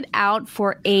dragged it out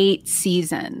for 8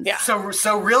 seasons. Yeah.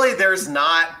 So really there's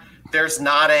not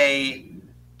a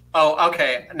oh,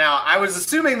 okay. Now I was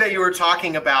assuming that you were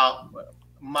talking about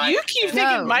Mike. You keep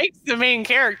thinking Mike's the main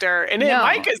character, and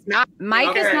Mike is not.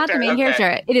 Mike is not the main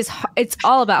character. It's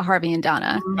all about Harvey and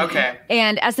Donna. Okay.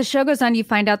 And as the show goes on, you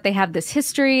find out they have this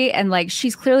history, and like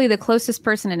she's clearly the closest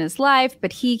person in his life,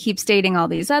 but he keeps dating all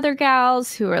these other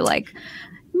gals who are like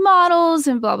models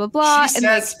and blah blah blah.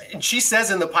 She says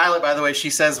in the pilot, by the way,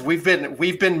 she says we've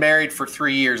been married for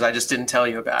 3 years. I just didn't tell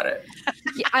you about it.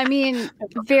 Yeah, I mean,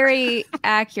 very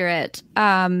accurate.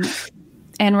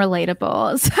 And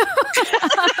relatable.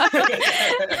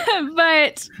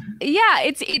 But yeah,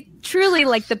 it truly,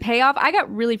 like, the payoff. I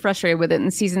got really frustrated with it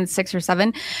in season 6 or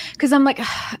 7 because I'm like,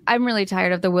 I'm really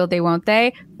tired of the will they won't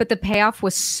they, but the payoff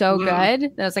was so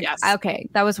good that I was like, okay,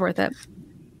 that was worth it.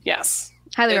 Yes,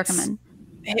 highly recommend.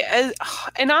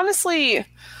 And honestly,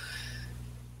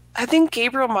 I think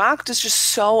Gabriel Macht is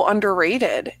just so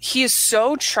underrated. He is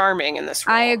so charming in this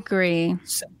role. I agree.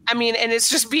 I mean, and it's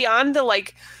just beyond the,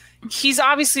 like, he's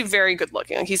obviously very good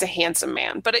looking. Like, he's a handsome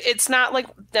man, but it's not like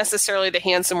necessarily the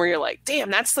handsome where you're like,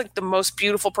 damn, that's like the most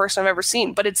beautiful person I've ever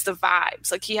seen. But it's the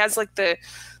vibes. Like, he has like the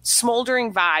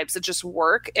smoldering vibes that just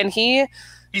work. And he's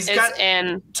got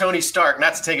Tony Stark,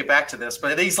 not to take it back to this,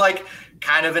 but he's like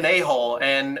kind of an a-hole,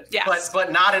 and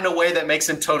but not in a way that makes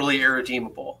him totally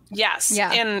irredeemable. Yes.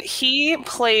 Yeah. And he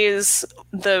plays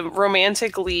the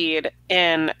romantic lead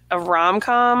in a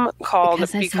rom-com called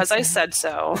Because I Said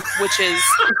So, which is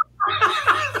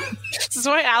this is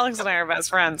why Alex and I are best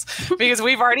friends, because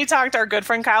we've already talked to our good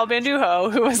friend Kyle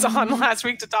Banduho, who was on last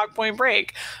week to talk Point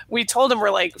Break. We told him we're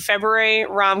like, February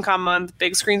rom-com month,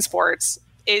 big screen sports.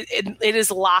 It is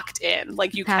locked in.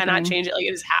 Like, you cannot change it. Like,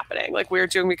 it is happening. Like, we're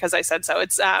doing Because I Said So.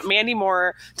 It's Mandy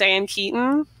Moore, Diane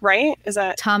Keaton, right? Is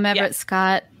that Tom Everett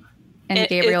Scott and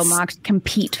Gabriel Macht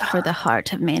compete for the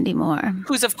heart of Mandy Moore,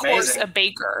 who's of course a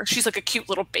baker. She's like a cute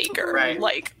little baker, right?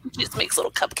 Like, she just makes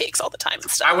little cupcakes all the time and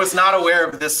stuff. I was not aware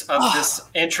of this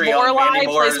entry on Mandy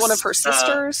Moore's. Plays one of her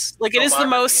sisters. Like, it is the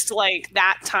most like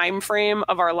that time frame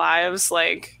of our lives,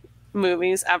 like,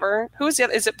 movies ever. Who is the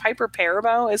other? Is it Piper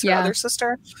Perabo? Is her other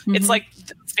sister? Mm-hmm. It's like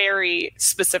very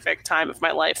specific time of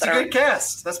my life. It's a good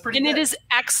guess. That's pretty good. And it is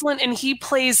excellent. And he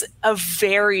plays a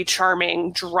very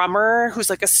charming drummer who's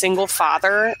like a single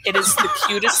father. It is the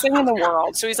cutest thing in the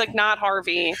world. So he's like not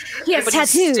Harvey. He has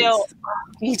tattoos.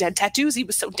 He had tattoos. He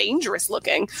was so dangerous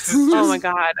looking. Oh my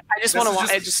God. I just want to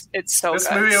watch. It's so this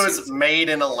good. This movie was made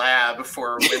in a lab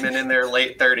for women in their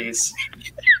late 30s.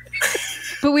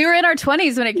 But we were in our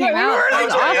 20s when it came out.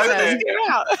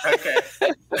 Okay.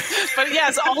 But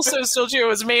yes, also still true. It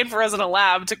was made for us in a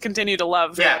lab to continue to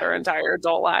love throughout our entire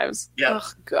adult lives. Yeah.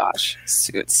 Oh gosh,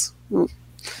 Suits.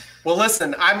 Well,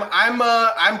 listen, I'm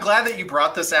glad that you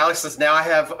brought this, Alex, because now I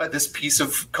have this piece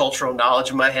of cultural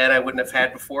knowledge in my head I wouldn't have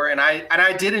had before, and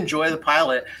I did enjoy the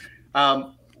pilot.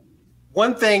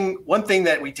 One thing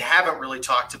that we haven't really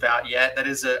talked about yet that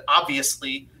is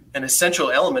obviously an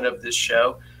essential element of this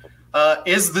show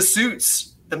is the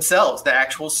suits themselves, the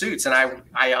actual suits. And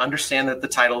I understand that the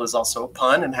title is also a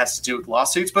pun and has to do with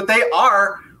lawsuits, but they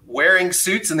are wearing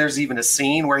suits. And there's even a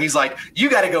scene where he's like, you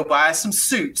got to go buy some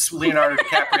suits, Leonardo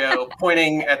DiCaprio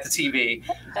pointing at the TV.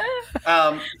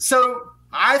 So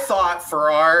I thought for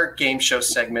our game show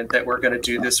segment that we're going to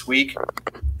do this week,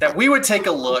 that we would take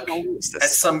a look at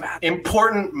some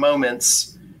important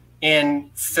moments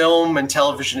in film and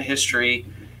television history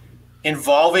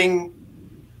involving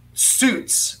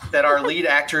suits that our lead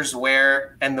actors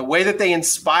wear and the way that they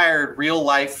inspired real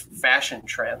life fashion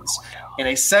trends in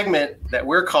a segment that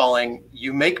we're calling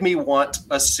You Make Me Want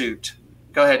a Suit.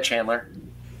 Go ahead, Chandler.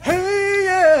 Hey,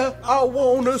 yeah, I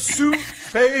want a suit,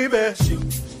 baby.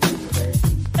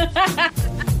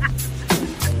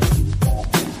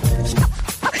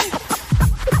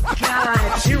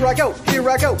 Here I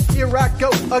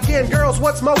go again. Girls,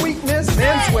 what's my weakness?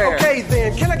 Menswear. Okay,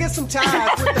 then, can I get some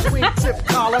ties with the wingtip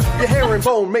collar? Your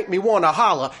herringbone make me want to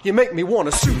holler. You make me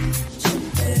want to suit.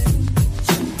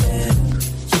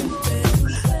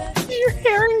 Your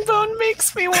herringbone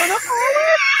makes me want to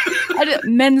holler.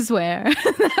 Menswear.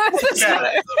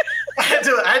 I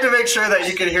had to make sure that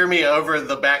you could hear me over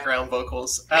the background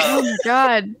vocals. Oh my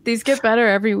God, these get better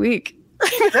every week.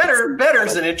 Better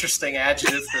is an interesting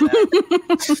adjective for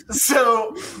that.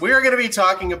 So we are going to be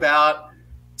talking about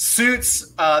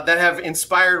suits that have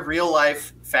inspired real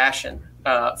life fashion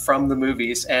from the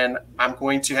movies, and I'm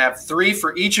going to have 3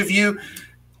 for each of you.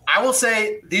 I will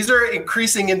say these are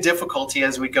increasing in difficulty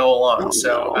as we go along.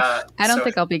 I don't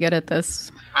think I'll be good at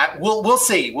this. We'll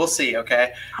see. We'll see.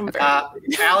 Okay.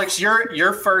 Alex,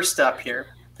 you're first up here.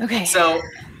 Okay. So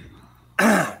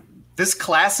this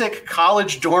classic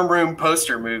college dorm room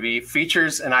poster movie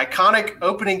features an iconic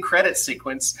opening credit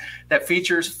sequence that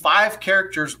features 5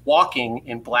 characters walking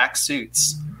in black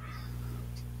suits.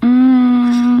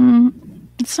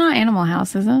 It's not Animal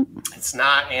House, is it? It's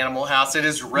not Animal House. It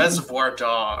is Reservoir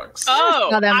Dogs. Oh,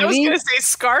 I was going to say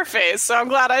Scarface, so I'm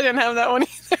glad I didn't have that one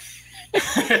either.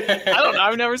 I don't know.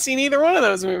 I've never seen either one of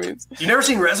those movies. You never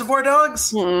seen Reservoir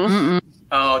Dogs? Mm-mm.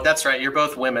 Oh, that's right. You're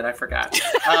both women. I forgot.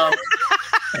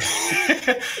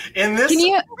 In this, Can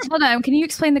you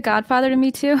explain The Godfather to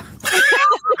me too?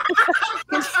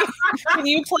 Can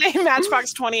you play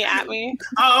Matchbox 20 at me?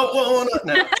 Oh, well,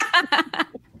 no.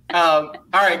 All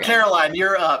right, Caroline,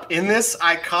 you're up. In this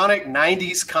iconic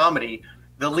 90s comedy,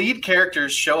 the lead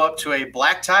characters show up to a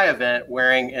black tie event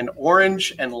wearing an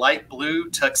orange and light blue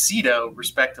tuxedo,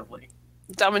 respectively.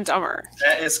 Dumb and Dumber.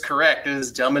 That is correct. It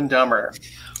is Dumb and Dumber.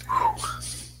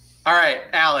 All right,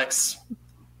 Alex.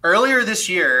 Earlier this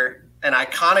year, an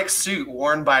iconic suit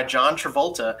worn by John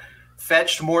Travolta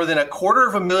fetched more than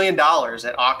 $250,000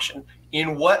 at auction.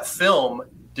 In what film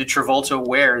did Travolta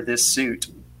wear this suit?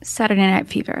 Saturday Night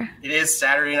Fever. It is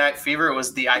Saturday Night Fever. It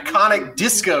was the iconic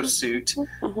disco suit,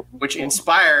 which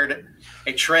inspired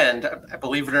a trend.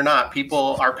 Believe it or not,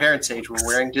 people our parents' age were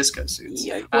wearing disco suits.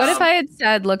 What if I had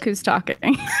said, "Look who's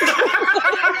talking"?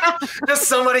 Just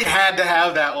somebody had to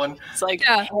have that one. It's like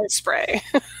hairspray.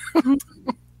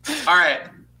 All right,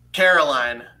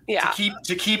 Caroline. Yeah.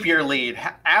 To keep your lead,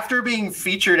 after being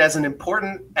featured as an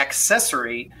important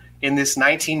accessory in this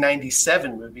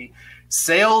 1997 movie,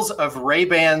 sales of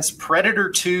Ray-Ban's Predator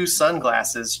 2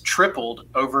 sunglasses tripled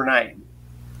overnight.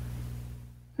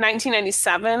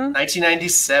 1997?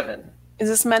 1997. Is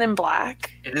this Men in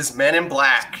Black? It is Men in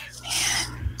Black.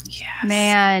 Yes.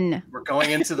 Man. We're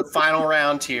going into the final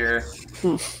round here.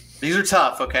 These are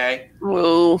tough, okay?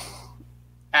 Whoa.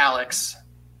 Alex,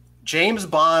 James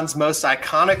Bond's most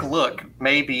iconic look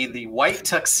may be the white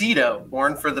tuxedo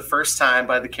worn for the first time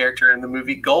by the character in the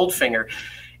movie Goldfinger.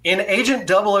 In Agent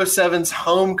 007's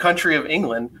home country of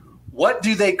England, what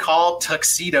do they call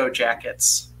tuxedo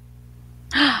jackets?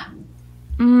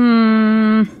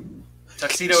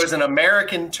 Tuxedo is an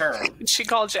American term. Did she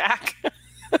call Jack?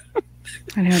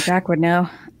 I know Jack would know.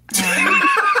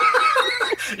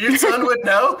 Your son would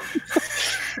know?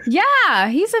 Yeah,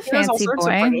 he's a fancy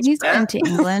boy. He's been to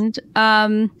England.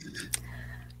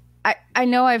 I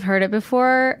know I've heard it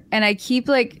before, and I keep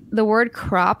the word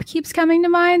crop keeps coming to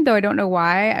mind, though I don't know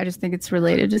why. I just think it's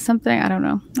related to something. I don't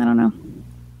know.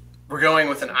 We're going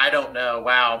with an I don't know.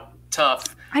 Wow,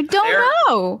 tough. I don't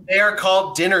know. They are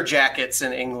called dinner jackets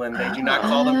in England. They do not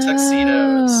call them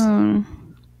tuxedos.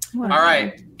 All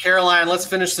right, Caroline, let's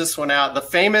finish this one out.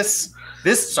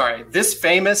 This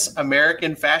famous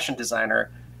American fashion designer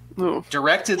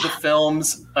directed the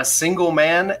films A Single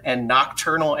Man and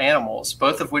Nocturnal Animals,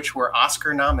 both of which were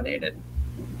Oscar nominated.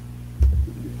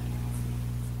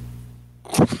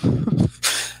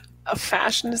 A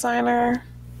fashion designer?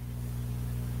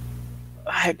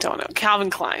 I don't know.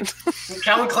 Calvin Klein.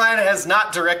 Calvin Klein has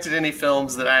not directed any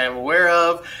films that I am aware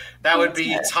of. That would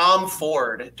be Tom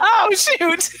Ford. Oh,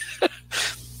 shoot.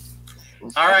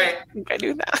 All right. I think I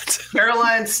knew that.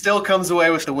 Caroline still comes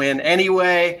away with the win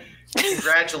anyway.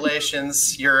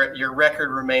 Congratulations. Your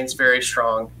record remains very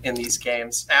strong in these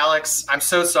games. Alex, I'm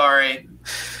so sorry.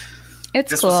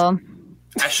 It's cool.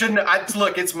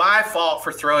 Look, it's my fault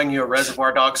for throwing you a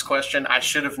Reservoir Dogs question. I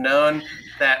should have known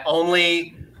that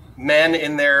only men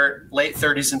in their late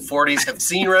 30s and 40s have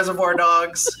seen Reservoir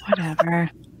Dogs. Whatever.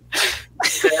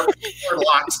 They're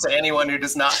locked to anyone who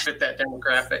does not fit that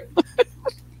demographic.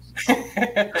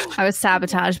 I was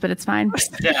sabotaged, but it's fine.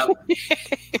 Yeah.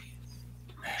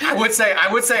 I would say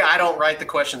I don't write the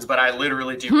questions, but I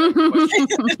literally do write the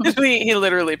questions. He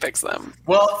literally picks them.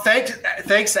 Well,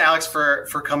 thanks, Alex,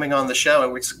 for coming on the show,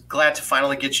 and we're glad to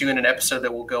finally get you in an episode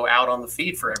that will go out on the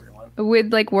feed for everyone.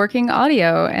 With working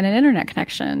audio and an internet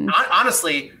connection.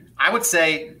 Honestly, I would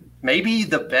say maybe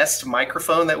the best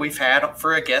microphone that we've had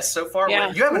for a guest so far.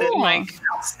 Yeah. You have an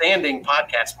outstanding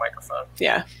podcast microphone.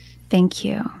 Yeah. Thank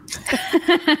you.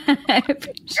 I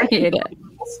appreciate it.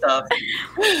 Cool stuff.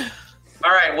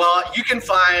 All right. Well, you can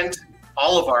find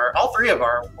all three of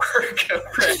our work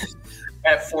over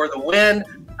at For the Win.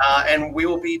 And we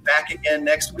will be back again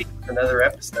next week with another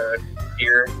episode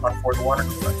here on For the Water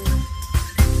Cooler.